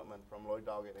development from Lloyd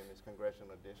Doggett in his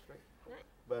congressional district,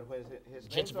 but when his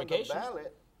name's on the Gentrification?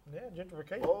 ballot, Yeah,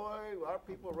 gentrification. boy, our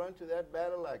people run to that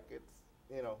battle like it's,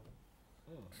 you know.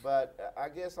 But I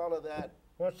guess all of that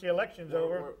Once the election's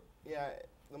over. yeah,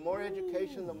 the more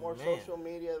education, the more man. social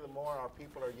media, the more our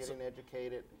people are getting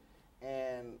educated.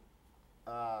 And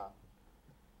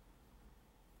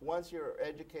once you're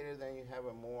educated, then you have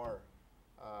a more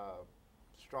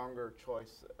stronger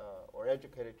choice or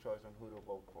educated choice on who to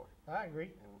vote for. I agree.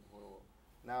 And who to vote.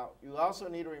 Now, you also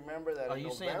need to remember that Are in you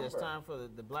November, saying it's time for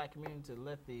the black community to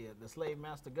let the slave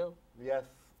master go? yes,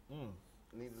 Mm.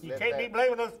 need to You let can't be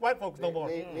blaming those white folks no more.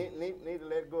 Need to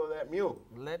let go of that mule.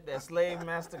 Let that slave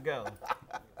master go.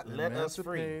 Let us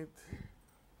free. Emancipate.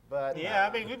 But Yeah,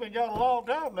 I mean, we've been gone a long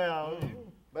time now.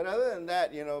 But other than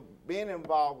that, you know, being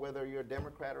involved, whether you're a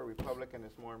Democrat or Republican,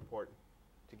 is more important.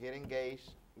 To get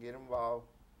engaged, get involved.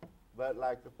 But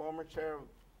like the former chair of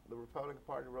the Republican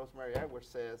Party, Rosemary Edwards,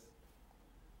 says,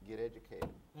 get educated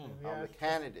on the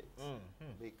candidates.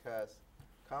 Because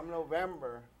come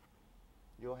November,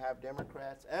 you'll have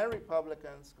Democrats and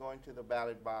Republicans going to the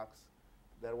ballot box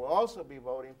that will also be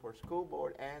voting for school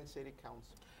board and city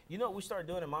council. You know what we started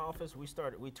doing in my office? We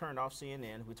turned off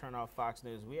CNN, we turned off Fox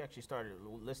News. We actually started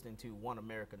listening to One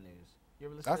America News. You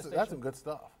ever listen to that That's station? some good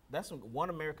stuff. That's some One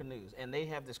America News, and they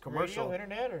have this commercial. Radio,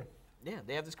 internet, or Yeah,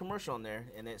 they have this commercial on there,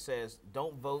 and it says,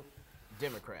 "Don't vote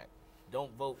Democrat,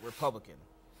 don't vote Republican,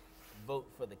 vote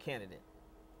for the candidate."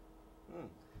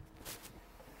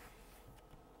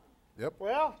 Yep.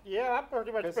 well, yeah, I'm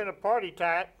pretty much Yes. been a party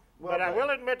type, Well, but I but- will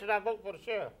admit that I vote for the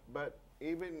sheriff. But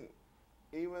even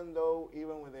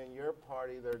within your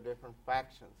party, there are different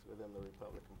factions within the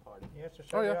Republican Party. Yes, there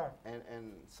certainly yeah. are.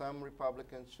 And some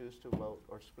Republicans choose to vote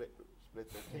or split their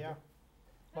ticket. Yeah.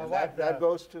 My And wife, that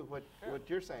goes to what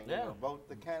you're saying, Yeah. you know, vote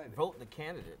the candidate. Vote the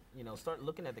candidate. You know, start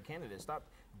looking at the candidate. Stop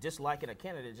disliking a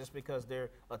candidate just because they're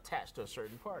attached to a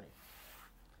certain party.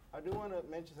 I do want to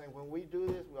mention something. When we do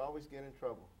this, we always get in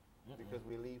trouble because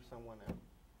we leave someone out.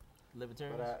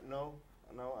 Libertarians. But no,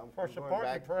 I'm For going supporting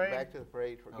back, the parade. back to the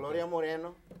parade. For Gloria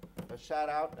Moreno, a shout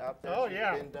out there. Oh, She's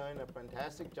yeah. been doing a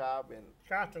fantastic job in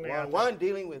constantly out there. one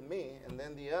dealing with me, and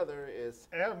then the other is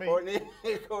Yeah, me.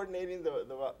 coordinating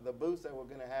the booths that we're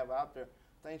going to have out there.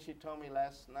 I think she told me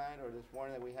last night or this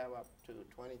morning that we have up to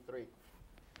 23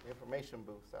 information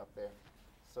booths out there.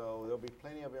 So there'll be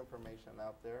plenty of information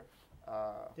out there.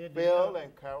 Did you Bill know-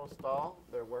 and Carol Stahl,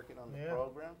 they're working on the Yeah.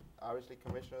 program. Obviously,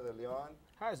 Commissioner De Leon.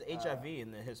 How is HIV in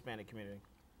the Hispanic community?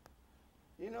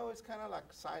 You know, it's kind of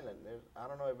like silent. I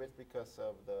don't know if it's because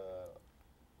of the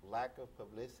lack of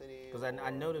publicity. Because I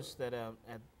or- noticed that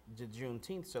at the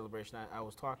Juneteenth celebration, I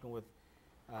was talking with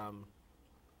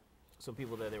some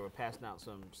people there. They were passing out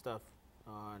some stuff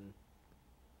on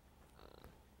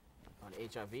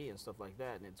HIV and stuff like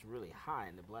that, and it's really high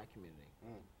in the black community,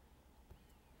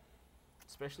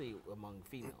 especially among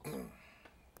females.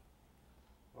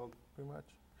 Well, Pretty much.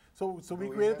 So we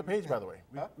we created have- the page, by the way.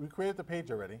 Huh? We created the page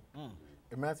already.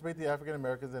 Emancipate the African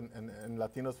Americans and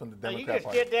Latinos from the Now, you Democrat just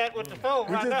Party. did that with the phone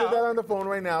We right just now. did that on the phone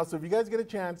right now. So if you guys get a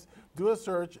chance, do a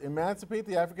search, Emancipate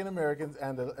the African Americans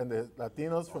and the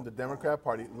Latinos from the Democrat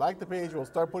Party. Like the page, we'll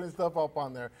start putting stuff up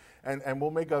on there, and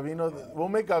we'll make Gavino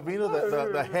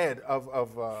the head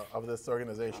of this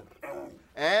organization.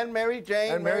 And Mary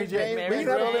Jane. And Mary Jane. Being Mary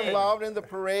real Jane. involved in the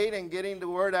parade and getting the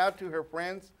word out to her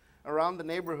friends around the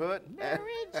neighborhood. Mary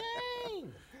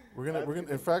Jane. We're gonna.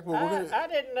 In fact, we're gonna.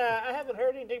 I haven't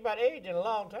heard anything about AIDS in a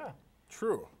long time.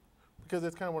 True, because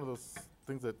it's kind of one of those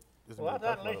things that isn't Well, I really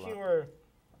thought talked about unless a you lot. were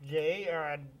gay or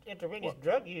an intravenous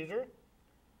drug user.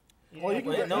 Well, you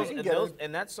can get- Those, you and, get those, it.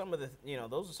 and that's some of the,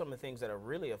 those are some of the things that are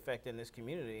really affecting this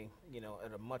community,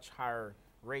 at a much higher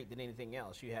rate than anything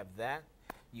else. You have that,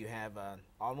 you have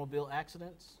automobile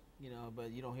accidents,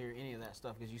 but you don't hear any of that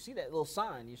stuff because you see that little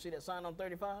sign. You see that sign on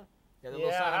 35? Yeah, the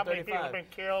little sign Yeah, on how many people 35 have been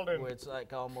killed? And, where it's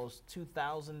like almost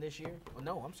 2,000 this year. Oh,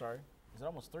 no, I'm sorry. Is it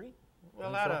almost 3?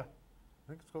 well, so. out of I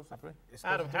think it's close to 3. It's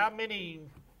out close of to how many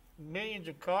millions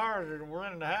of cars are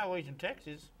running the highways in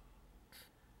Texas?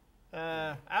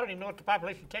 I don't even know what the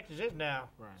population of Texas is now.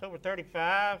 Right. It's over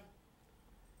 35.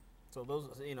 So those,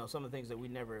 some of the things that we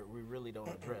really don't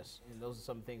address, and those are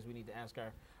some things we need to ask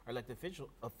our elected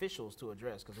officials to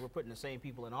address, because we're putting the same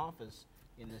people in office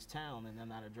in this town, and they're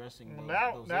not addressing those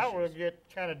Now issues. we'll get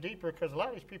kind of deeper because a lot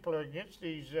of these people are against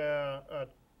these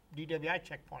DWI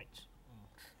checkpoints.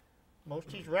 Most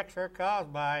of these wrecks are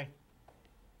caused by.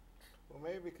 Well,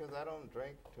 maybe because I don't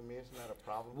drink, to me it's not a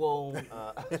problem. Well,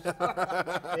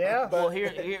 Yeah,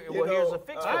 here's know, a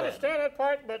fix I for that. understand that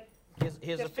part, but Here's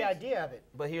a just the fix. idea of it.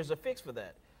 But here's a fix for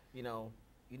that. You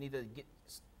need to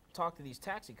talk to these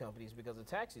taxi companies, because the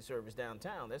taxi service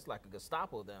downtown, that's like a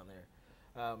Gestapo down there.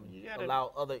 You gotta-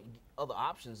 Allow other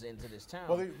options into this town,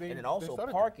 Well, they and then they also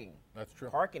started to. parking. That's true.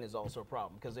 Parking is also a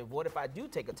problem, because what if I do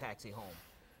take a taxi home?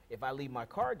 If I leave my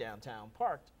car downtown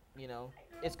parked,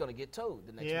 it's going to get towed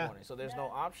the next Yeah. morning. So there's no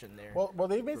option there. Well,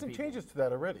 they've made for some people. changes to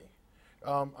that already.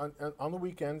 On the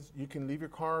weekends, you can leave your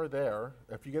car there.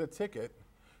 If you get a ticket,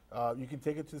 You can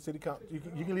take it to the city council.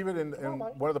 You can leave it in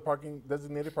one of the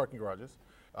designated parking garages.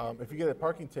 If you get a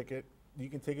parking ticket, you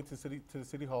can take it to the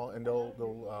city hall, and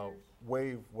they'll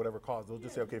waive whatever cost. They'll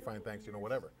just say, okay, fine, thanks,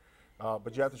 whatever.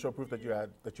 But you have to show proof that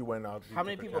you went out. How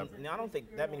many people? Now, I don't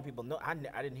think that many people know. I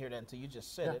didn't hear that until you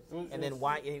just said it. And then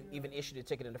why even issue the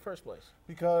ticket in the first place?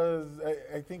 Because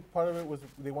I think part of it was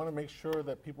they want to make sure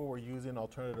that people were using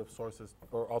alternative sources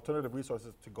or alternative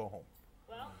resources to go home.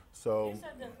 Well, So here's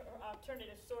some of the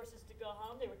alternative sources to go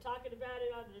home. They were talking about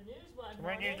it on the news one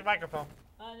We're gonna use morning. the microphone.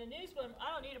 On the news one,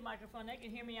 I don't need a microphone. They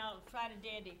can hear me out fine and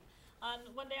dandy.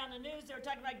 One day on the news, they were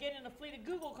talking about getting a fleet of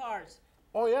Google cars.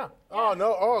 oh yeah. Oh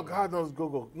no. Oh God knows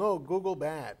Google. No, Google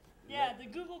bad. Yeah, the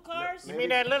Google cars You mean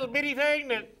that little bitty thing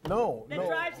that? No. that No.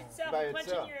 drives itself. By You punch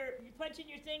itself. you punch in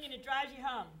your thing and it drives you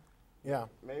home. Yeah.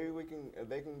 Maybe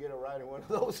they can get a ride in one of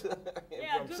those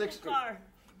Yeah, from Google 6th Street. car.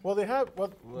 Well, they have.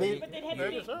 Well, they. But they'd have to be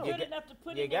Maybe so. good enough to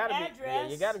put You in their gotta address.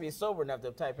 be. You gotta be sober enough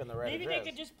to type in the right Maybe address. they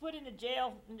could just put in the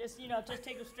jail and just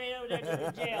take them straight over there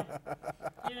to the jail.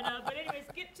 But anyways,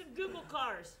 get some Google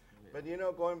cars. But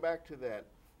going back to that,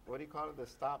 what do you call it, the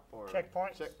stop or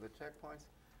Checkpoints? the checkpoints?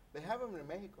 They have them in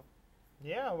Mexico.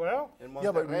 Yeah, well, In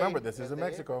Yeah, but Monterrey, remember, this is that in they-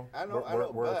 Mexico. I know,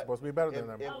 We're but supposed to be better if, than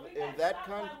them. Oh, we if got that stopped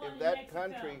coun- by one if in that Mexico.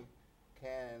 country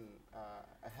can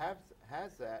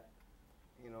has that,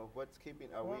 what's keeping?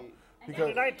 Are we? in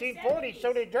the 1940s,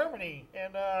 so did Germany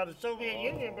and the Soviet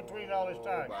Union between all this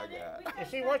time. my God. You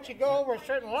see, once you go over a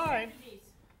certain line,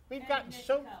 we've gotten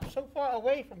so far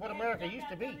away from what America used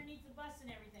to be. Underneath the bus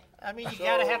and everything. I mean, you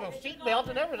gotta have a seatbelt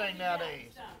and everything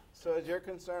nowadays. So is your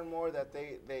concern more that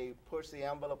they push the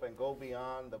envelope and go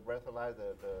beyond the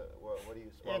breathalyzer, the what do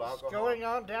you smell It's alcohol? going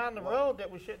on down the road that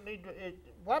we shouldn't need to.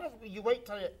 Why don't you wait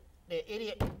till the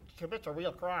idiot commits a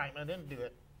real crime and then do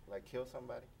it? Like kill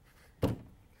somebody?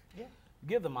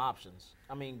 Give them options.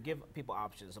 I mean, give people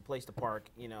options, a place to park.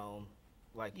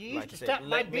 Like You used like to I said, stop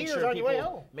by make Beers sure on your way people,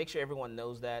 home. make sure everyone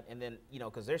knows that, and then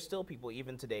because there's still people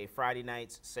even today, Friday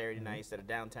nights, Saturday nights, that are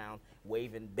downtown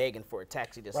waving, begging for a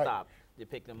taxi to Right. stop to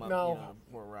pick them up. No.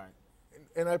 For a ride.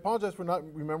 And I apologize for not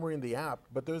remembering the app,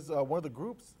 but there's one of the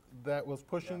groups that was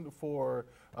pushing for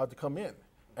to come in,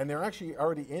 and they're actually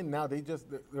already in now. They're city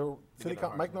the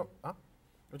council. Mike, no, hard huh?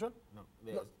 Which one? No,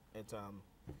 it's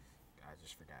I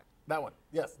just forgot. That one.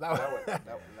 Yes, that one.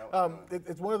 That one.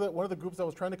 It's one of the groups that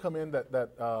was trying to come in.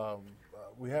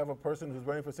 We have a person who's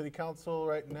running for city council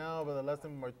right now, but Leslie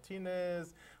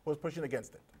Martinez was pushing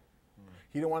against it.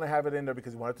 He didn't want to have it in there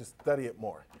because he wanted to study it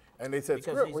more. And they said,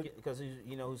 Because he's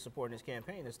who's supporting his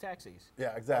campaign is taxis.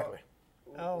 yeah, exactly.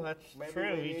 Oh, that's Maybe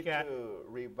true. we He's need got. to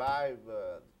revive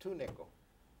Two Nickel.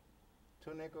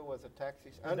 Two Nickel was a taxi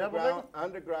Double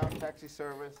underground taxi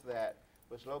service that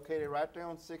was located right there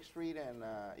on 6th Street and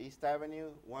East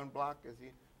Avenue, one block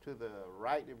to the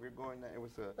right. If you're going there, it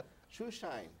was a shoe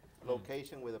shine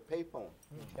location with a payphone,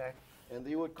 Okay. and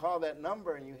you would call that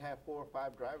number, and you have 4 or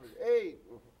 5 drivers. Hey,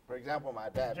 for example, my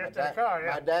dad. Just in the car,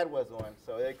 yeah. My dad was one,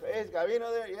 so hey, is Gavino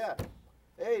there? Yeah.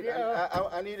 Hey, Yeah.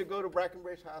 I need to go to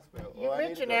Brackenbridge Hospital. You or I need to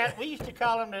mentioned go- that. We used to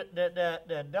call them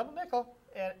the double nickel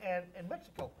in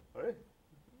Mexico. Really?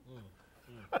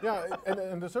 Yeah,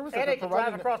 and the service And that they they're could drive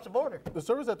providing. across the border. The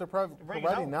service that they're Bring it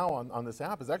providing home. now on this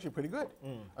app is actually pretty good.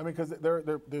 I mean, because they're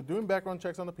doing background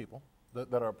checks on the people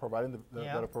that are providing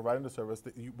Yeah. that are providing the service.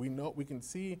 We can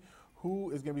see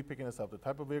who is going to be picking us up, the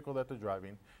type of vehicle that they're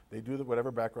driving. They do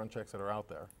whatever background checks that are out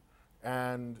there,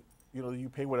 and you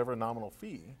pay whatever nominal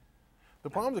fee. The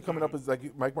problem that's coming up is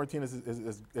like Mike Martinez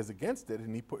is against it,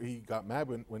 and he got mad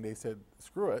when they said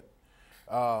screw it.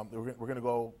 We're going to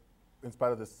go in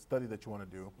spite of this study that you want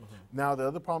to do. Now, the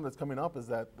other problem that's coming up is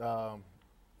that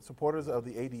supporters of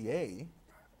the ADA,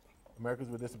 Americans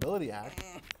with Disability Act,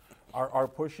 are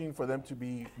pushing for them to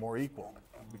be more equal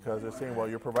because they're saying, well,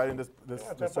 you're providing this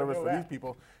service for these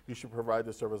people, you should provide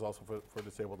this service also for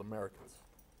disabled Americans.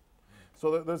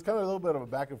 So there's kind of a little bit of a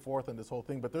back and forth in this whole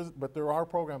thing, but there are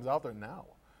programs out there now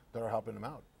that are helping them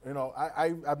out.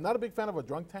 I'm not a big fan of a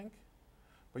drunk tank.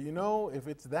 But if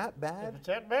it's that bad, If it's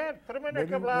that bad, put them in there a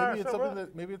couple hours.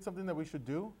 maybe it's something that we should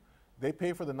do. They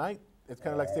pay for the night. It's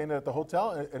kind of like staying at the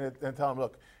hotel and tell them,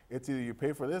 look, it's either you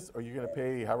pay for this or you're going to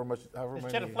pay however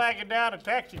Instead many. of flagging down a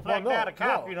taxi, flag down a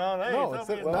cop. Hey, no,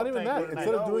 not even that.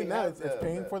 Instead of doing we that, have it's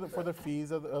paying the- for the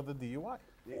fees of the DUI.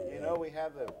 We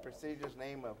have the prestigious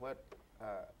name of what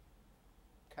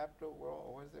Capital World,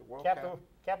 or what is it? World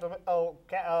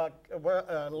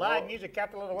Live music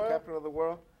capital of the world. Capital of the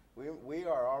world. We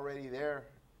are already there,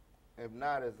 if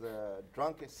not as the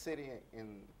drunkest city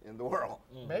in the world.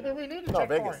 Maybe we need a No,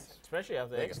 checkpoint. Vegas. Especially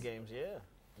after Vegas. X Games, yeah.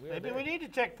 Maybe there. we need the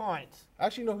checkpoints.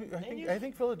 Actually, no. you- I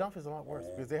think Philadelphia's a lot worse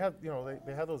because they have,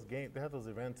 they have those they have those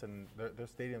events, and their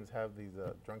stadiums have these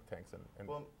drunk tanks and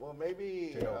Well,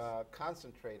 maybe Jails.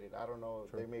 concentrated. I don't know.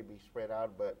 True. They may be spread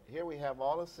out, but here we have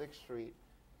all of 6th Street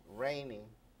raining,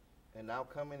 and now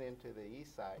coming into the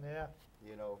east side. Yeah.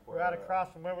 Where, Right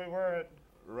across from where we were at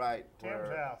Right. Tim's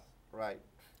where- house. Right.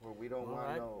 Where we don't Well, want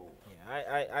I- no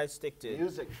Yeah, I stick to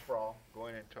music sprawl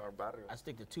going into our battery. I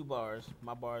stick to 2 bars.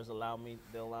 My bars they'll allow me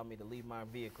to leave my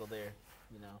vehicle there,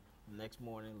 the next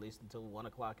morning, at least until 1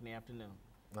 o'clock in the afternoon.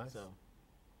 nice. So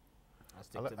I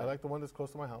stick I, to I that. like the one that's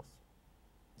close to my house.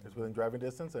 It's within driving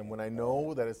distance, and when I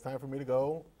know that it's time for me to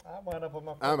go, I wound up on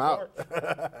my I'm front out.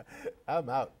 porch. I'm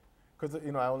out. Because,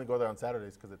 I only go there on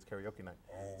Saturdays because it's karaoke night.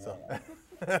 So, I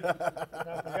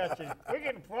forgot you. We're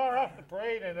getting far off the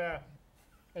parade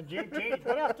and Juneteenth.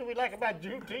 What else do we like about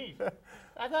Juneteenth?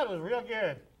 I thought it was real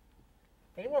good.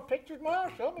 Any more pictures, Ma?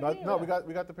 Show me. no, we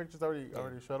got the pictures already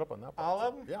showed up on that part. All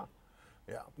of them? Yeah.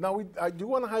 Yeah. Now, I do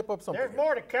want to hype up something. There's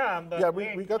more to come, but Yeah,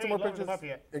 we we got some more ain't loaded pictures. them up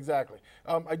yet. Exactly.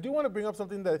 I do want to bring up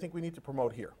something that I think we need to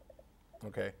promote here.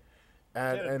 Okay.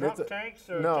 Instead of drunk tanks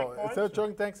or no, checkpoints, instead of or-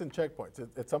 drunk tanks and checkpoints,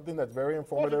 it's something that's very 4th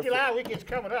informative. of July weekend's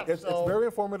coming up, It's so very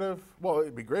informative. Well,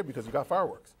 it'd be great because you got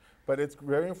fireworks, but it's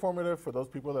very informative for those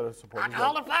people that are supporters.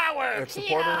 all the It's fireworks.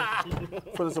 Yeah.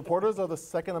 for the supporters of the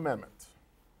Second Amendment.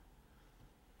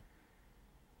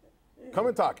 Come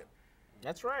and talk it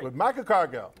That's right. with Micah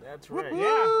Cargill. That's right. Yeah,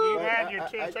 you But had your I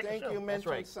 10-second think show. you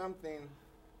mentioned right. something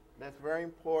that's very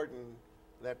important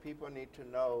that people need to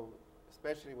know,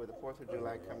 especially with the 4th of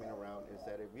July coming around, is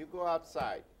that if you go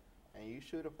outside and you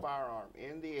shoot a firearm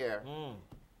in the air,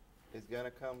 it's going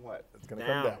to come what? It's going to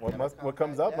Down. come down. Gonna come What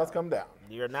comes back up must down. come down.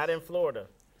 You're not in Florida,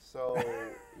 So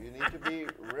you need to be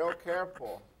real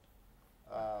careful.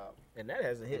 and that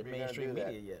hasn't hit If you're gonna mainstream do that.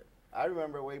 media yet. I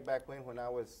remember way back when I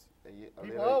was a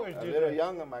People always do little that.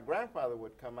 younger, my grandfather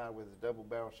would come out with his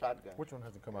double-barrel shotgun. Which one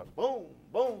hasn't come out? Boom,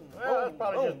 boom, Well, that's boom,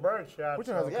 probably boom. just bird shots. Which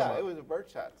one so- hasn't come Yeah, out? it was a bird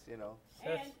shots, And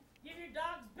give your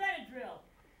dogs Benadryl.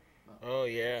 Oh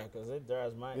yeah, because it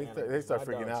drives my They animals, start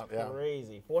my freaking dogs out, yeah.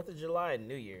 Crazy. 4th of July and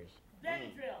New Year's.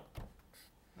 Benadryl.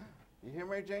 You hear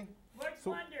Mary Jane? Works So-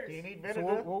 wonders. Do you need So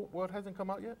Benadryl? what hasn't come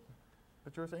out yet?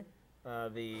 That you were saying? I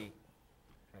don't know.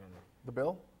 The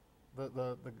bill,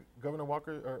 the Governor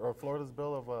Walker or Florida's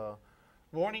bill of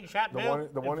Warning shot the bill? warning,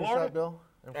 in warning Florida? shot bill.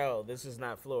 Oh, this is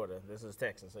not Florida. This is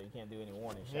Texas, so you can't do any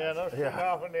warning shots. Yeah, no shit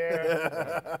Yeah. off in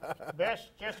there.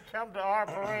 Best just come to our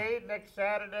parade next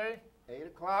Saturday. 8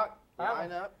 o'clock,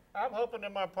 line up. I'm hoping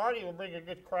that my party will bring a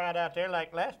good crowd out there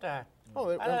like last time. Oh,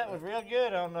 I thought it was real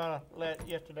good on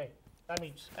yesterday. I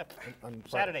mean, on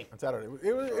Saturday. On Saturday,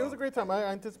 it was a great time. I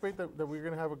anticipate that we're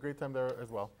gonna have a great time there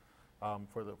as well,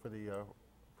 for the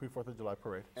pre-4th of July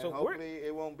parade. And So we're- hopefully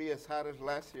it won't be as hot as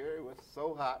last year. It was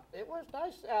so hot. It was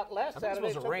nice out last I think it's Saturday.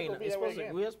 supposed to rain. Be that way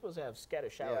again. We're supposed to have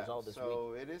scattered showers all this week.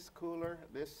 so it is cooler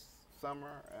this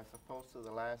summer as opposed to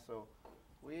the last. So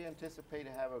we anticipate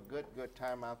to have a good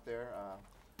time out there.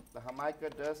 The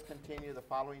Jamaica does continue the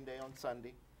following day on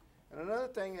Sunday. And another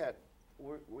thing that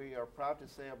we are proud to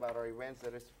say about our events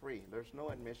that it's free. There's no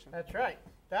admission. That's right.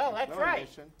 Oh, that's no right.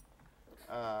 admission.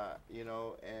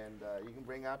 You can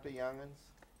bring out the youngins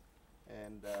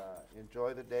and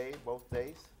enjoy the day, both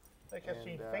days. I think I've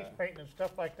seen And, face painting and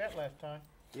stuff like that last time.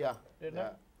 Yeah. Didn't yeah.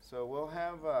 it? So we'll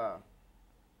have the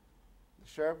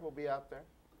sheriff will be out there.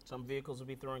 Some vehicles will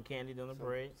be throwing candy during the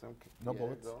parade. No there you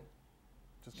bullets. go.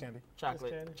 Just candy.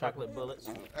 Chocolate candy. bullets.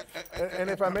 And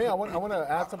if I may, I want to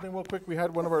add something real quick. We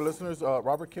had one of our listeners,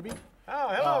 Robert Kibbe. Oh,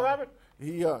 hello, Robert.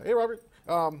 Hey Robert,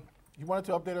 he wanted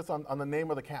to update us on the name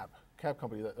of the cab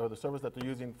company or the service that they're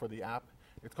using for the app.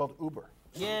 It's called Uber.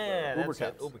 Yeah, Uber that's it.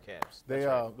 cabs. Uber cabs. They're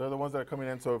That's right. the ones that are coming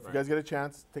in. So if you guys get a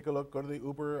chance, take a look. Go to the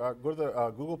Uber, go to the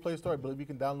Google Play Store. I believe you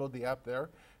can download the app there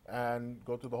and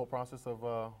go through the whole process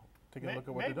of taking a look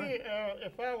at what they're Maybe doing.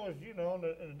 if I was, in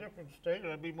a different state,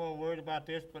 I'd be more worried about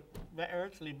this. But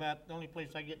actually, about the only place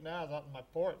I get now is out on my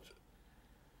porch.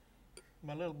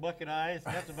 My little bucket eyes.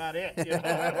 That's about it. I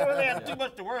don't really have too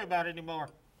much to worry about anymore.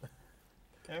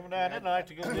 Every now and then I like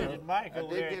to go visit Mike I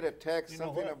over did there. get a text, You know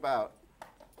something what? about,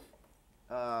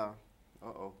 I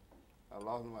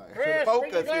lost my Chris, bring your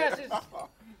focus here. glasses.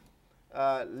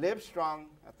 Livestrong,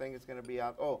 I think it's gonna be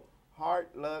out. Oh, Hard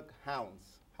Luck Hounds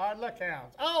Hard luck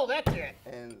hounds. Oh, that's it.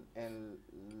 and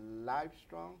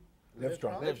Livestrong.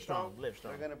 Livestrong. Livestrong. They're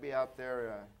Livestrong. gonna be out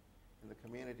there in the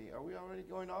community. Are we already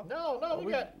going off? No,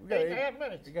 we got we got 8.5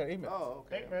 minutes. You got 8 minutes. Oh,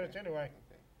 okay. 8 minutes anyway.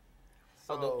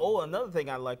 Another thing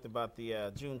I liked about the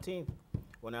Juneteenth,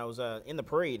 when I was in the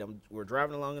parade, we're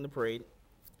driving along in the parade,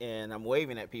 and I'm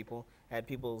waving at people, had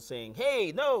people saying,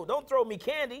 "Hey, no, don't throw me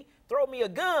candy. Throw me a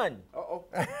gun." Uh-oh.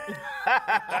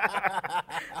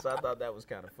 So I thought that was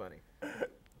kind of funny.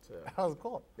 So That was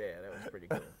cool. yeah, that was pretty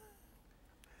cool.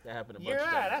 That happened a bunch You're of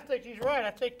right. I times. think he's right. I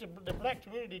think the black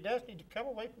community does need to come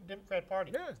away from the Democrat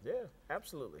Party. Yeah, yeah,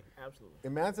 absolutely, absolutely.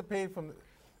 Emancipate from.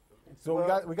 So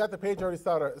Well- we got the page already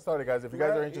started, guys. If you guys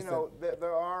Well, are interested, You know,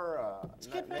 there are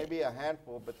Skip maybe a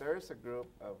handful, but there is a group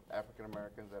of African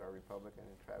Americans that are Republican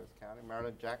in Travis County.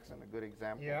 Marilyn Jackson, a good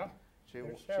example. Yeah, She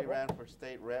there's she several. ran for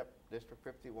state rep, District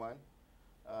 51.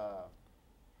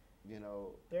 You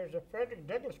know, There's a Frederick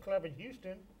Douglass Club in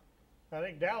Houston. I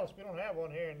think Dallas. We don't have one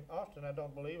here in Austin. I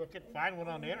don't believe. I couldn't find one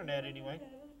on the internet anyway.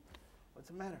 what's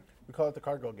the matter? we call it the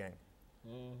Cargill Gang.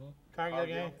 Cargill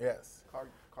Cargill. gang. Yes.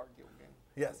 Cargill gang.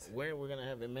 Yes. When we're gonna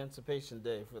have Emancipation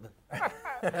Day for the?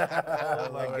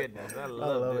 Oh my goodness, I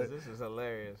love love this. it. This is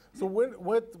hilarious. So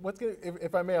what's gonna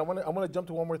if I may, I want to jump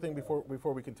to one more thing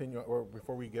before we continue or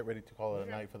before we get ready to call it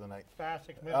a night for the night.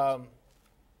 5-6 minutes.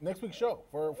 Next week's show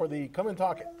for the Come and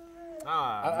Talk It.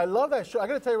 Ah, I love that show. I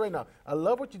got to tell you right now, I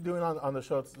love what you're doing on the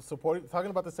show. It's supporting,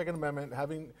 talking about the Second Amendment,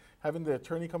 having the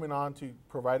attorney coming on to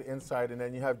provide insight, and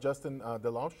then you have Justin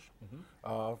Delange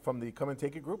from the Come and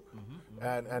Take It group,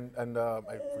 and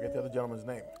I forget the other gentleman's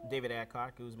name. David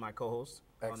Adcock, who's my co-host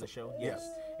on the Excellent. show. Yes.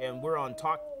 And we're on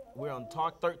Talk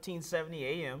 1370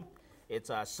 AM. It's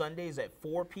Sundays at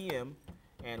 4 p.m.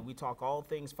 and we talk all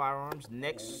things firearms.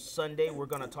 Next Sunday, we're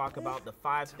going to talk about the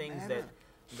 5 things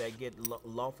that get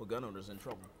lawful gun owners in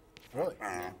trouble. Really?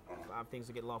 5 things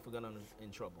that get lawful gun owners in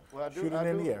trouble. Well, Shoot it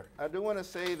in the air. I do want to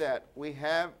say that we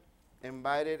have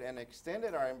invited and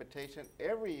extended our invitation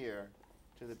every year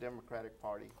to the Democratic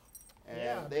Party. And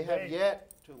Yeah, they have they-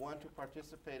 yet to want to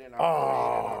participate in our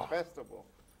parade and Oh. our festival.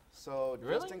 So just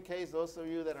Really? in case those of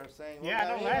you that are saying, well, Yeah, I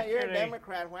know now, last you're year a they-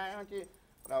 Democrat, why aren't you?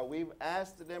 No, we've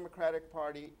asked the Democratic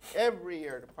Party every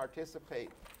year to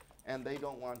participate, and they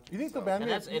don't want to. You think the So- ban-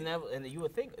 And you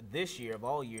would think this year of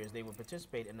all years they would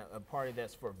participate in a party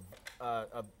that's for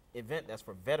a event that's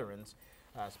for veterans,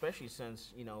 especially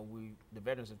since the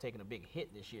veterans have taken a big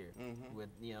hit this year with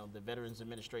the Veterans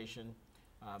Administration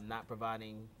not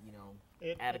providing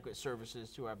adequate services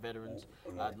to our veterans.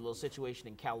 The little situation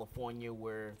in California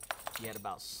where you had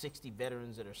about 60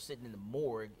 veterans that are sitting in the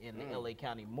morgue in the LA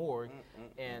County morgue,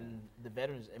 and the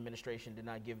Veterans Administration did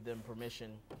not give them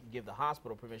permission, give the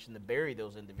hospital permission to bury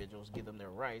those individuals, give them their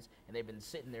rights, and they've been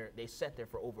sitting there. They sat there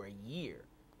for over a year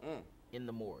in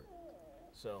the morgue.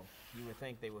 So you would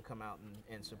think they would come out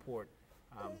and support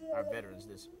our veterans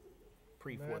this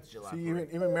pre-4th of July. See, parade.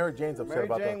 even Mary Jane's upset Mary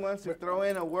about Jane that. wants to throw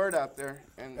in a word out there,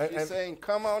 and she's and- saying,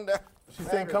 "Come on down." She's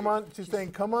saying, "Come on." She's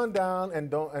saying, "Come on down," and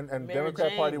don't and Mary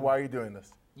Democrat Party. Jane. Why are you doing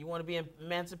this? You want to be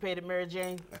emancipated, Mary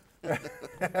Jane? From the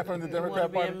You want to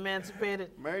Democrat be Party.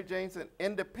 emancipated? Mary Jane's an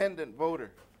independent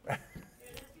voter. Here,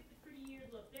 let's get the pretty ear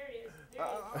look. There it is.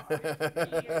 There it is. There's the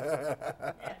pretty ear.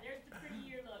 Yeah, there's the pretty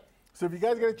ear look. So if you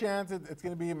guys get a chance, it's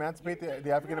going to be emancipate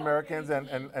the African Americans and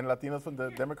Latinos from the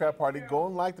Democrat Party. Go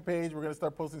and like the page. We're going to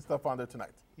start posting stuff on there tonight.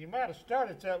 You might have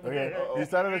started something. Okay, there. you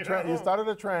started a trend. You started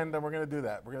a trend, and we're going to do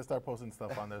that. We're going to start posting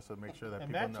stuff on there, so make sure that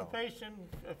people know. Emancipation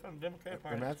from the Democrat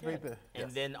Party. Emancipate the.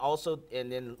 And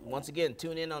then once again,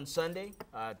 tune in on Sunday,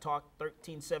 Talk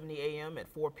 1370 AM at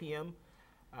 4 p.m.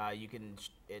 You can,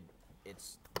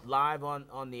 it's live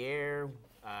on the air.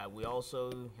 We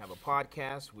also have a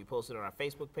podcast. We post it on our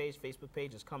Facebook page. Facebook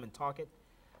page is Come and Talk It.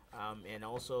 And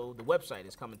also the website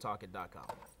is comeandtalkit.com.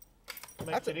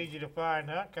 Makes it easy to find,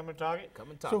 huh? Come and talk it. Come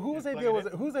and talk So it. whose Plug idea it was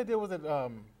in. it? Whose idea was it?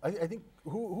 I think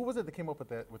who was it that came up with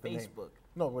the name? Facebook.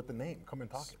 No, with the name. Come and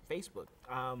talk it. Facebook.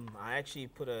 I actually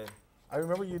put a I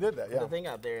remember you did that. Yeah. thing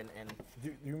out there, and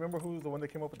Do you remember who's the one that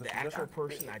came up with the the actual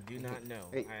suggestion? person I do not know.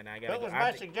 Hey. And I That got was I my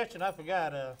have to, suggestion. I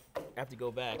forgot. have to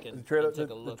go back and, The trailer- and take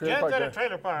the a look. trailer Guns park, at a yeah.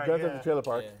 trailer park. Guns yeah. at the trailer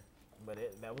park. Yeah. But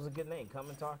that was a good name, Come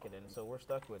and Talk It, and so we're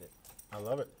stuck with it. I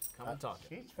love it. Come and Talk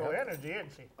It. She's full energy, isn't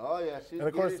she? Oh yeah, she's And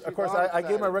of course, she's of course, all I gave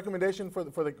my excited. recommendation for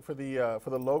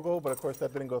the logo, but of course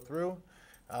that didn't go through.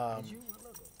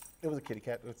 It was a kitty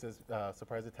cat. It says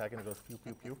surprise attack, and it goes pew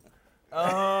pew pew.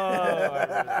 Oh,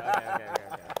 okay.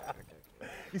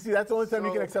 You see, that's the only time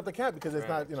you can So- accept a cat because it's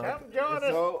not, you know. Come join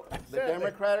us. So the Saturday.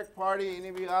 Democratic Party, any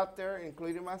of you out there,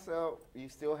 including myself, you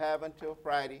still have until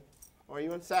Friday, or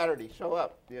even Saturday. Show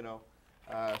up.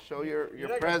 Show your You're not gonna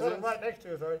put presence. them right next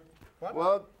to us, are you? What?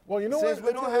 Well, Well, you know since what?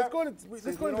 we don't Let's have go and since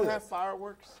let's go we and don't do have this.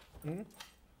 fireworks,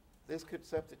 this could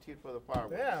substitute for the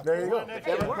fireworks. Yeah. There you put go. them right next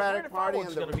Hey, to us. where Democratic the Party fireworks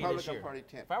and the gonna be this Republican year? Party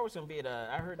tent. Fireworks gonna be at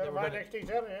I heard they Put them were right gonna. next to each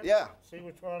other. Yeah. See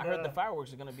which one. I heard the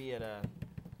fireworks are gonna be at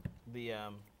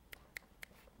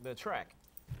the track,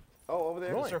 Oh, over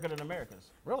there. Really? the Circuit of the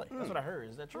Americas. Really? That's what I heard.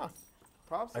 Is that true? Huh.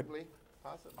 Possibly.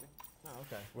 Possibly. Oh,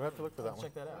 okay. We'll have to look for that I'll one.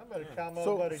 check that I out. better Yeah. call my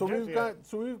buddy So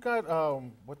we've got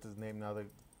what's his name now?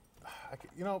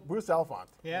 Bruce Alfont.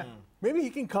 Yeah. Maybe he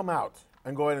can come out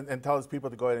and go ahead and tell his people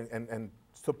to go ahead and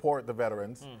support the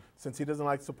veterans, since he doesn't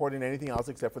like supporting anything else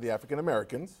except for the African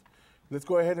Americans. Let's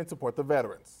go ahead and support the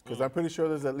veterans, because I'm pretty sure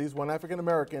there's at least one African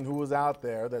American who was out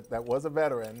there that was a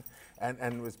veteran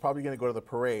and was probably going to go to the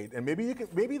parade. And maybe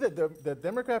the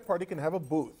Democrat Party can have a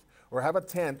booth or have a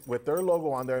tent with their logo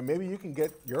on there, and maybe you can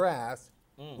get your ass.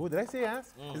 Ooh, did I say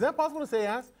ass? Is that possible to say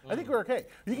ass? I think we're okay.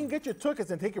 You can get your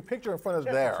tickets and take your picture in front of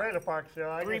Just there. a trailer park show.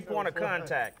 I Three guess point of it was,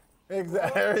 contact.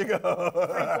 Exactly. There you go. 3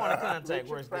 point of contact. Where's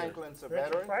Richard there? Franklin's a Richard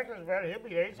veteran. Franklin's better. He'll be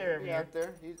there. He's there He'll every be year. out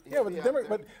there. He'll Yeah, be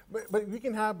but, out there. but we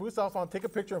can have Bruce Alfont take a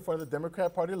picture in front of the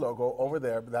Democrat Party logo over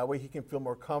there. That way he can feel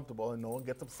more comfortable and no one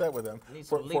gets upset with him. Needs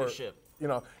some leadership.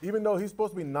 Even though he's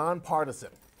supposed to be nonpartisan.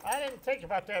 I didn't think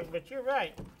about that, but you're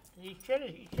right. He should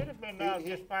have been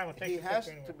just fine with taking He a has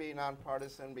picture to anyway. be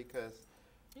nonpartisan because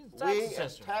He's a tax we as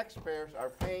assessor. taxpayers are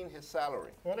paying his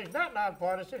salary. Well, he's not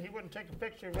nonpartisan. He wouldn't take a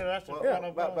picture with us in Well, front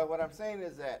of but what I'm saying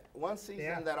is that once he's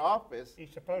Yeah. in that office,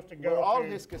 He's supposed to go we're all to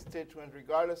his constituents,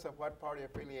 regardless of what party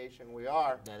affiliation we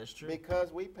are. That is true.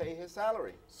 Because we pay his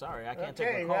salary. Sorry, I can't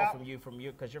Okay, take a call well- from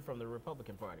you because you're from the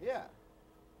Republican Party. Yeah.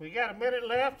 We got a minute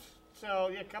left, so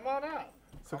yeah, come on out.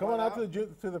 So come on out to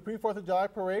the pre-4th of July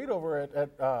parade over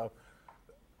at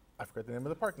I forget the name of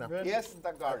the park now. Good.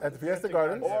 Fiesta Garden. At the Fiesta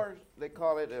Gardens. Or they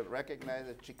call it, recognized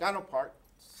as Chicano Park.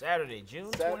 Saturday,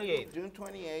 June Saturday, 28th. June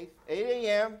 28th, 8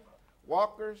 a.m.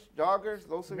 Walkers, joggers,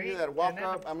 those of you Meet, that walk and then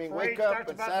up, the I mean, parade wake up starts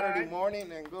on about Saturday 9.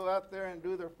 morning and go out there and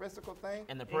do their physical thing.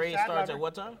 And the parade Inside starts Lubbock. at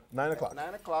what time? 9 o'clock.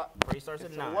 9 o'clock. Parade starts at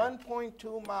It's 9. a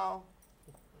 1.2 mile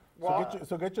So walk.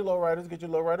 get your lowriders, get your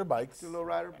lowrider bikes. Two low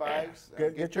rider bikes.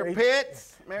 Get your your H-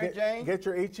 pits, Mary Jane. Get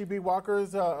your HEB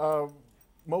walkers,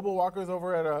 mobile walkers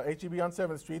over at HEB on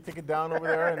 7th Street. Take it down over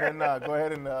there and then go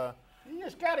ahead and. You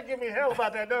just got to give me hell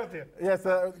about that, don't you? Yes,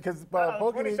 because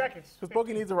 20 seconds.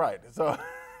 Pokey needs a ride. So.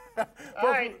 All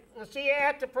right, we'll see you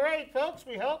at the parade, folks.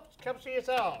 We hope. Come see us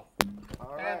all.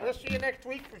 All And right. we'll see you next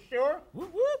week for sure.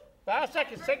 Whoop, whoop. 5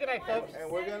 seconds. Say goodnight, folks. And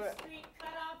we're gonna- 7th Street cut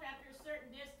off after a certain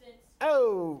distance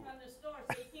Oh. from the store,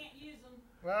 so you can't use them.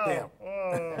 Oh, Damn.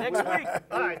 oh. Next week.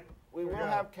 All right. We will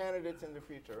have candidates in the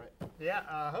future, right? Yeah,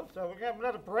 I hope so. We're going to have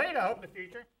another parade, I hope, in the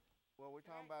future. Well, we're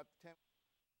talking about 10.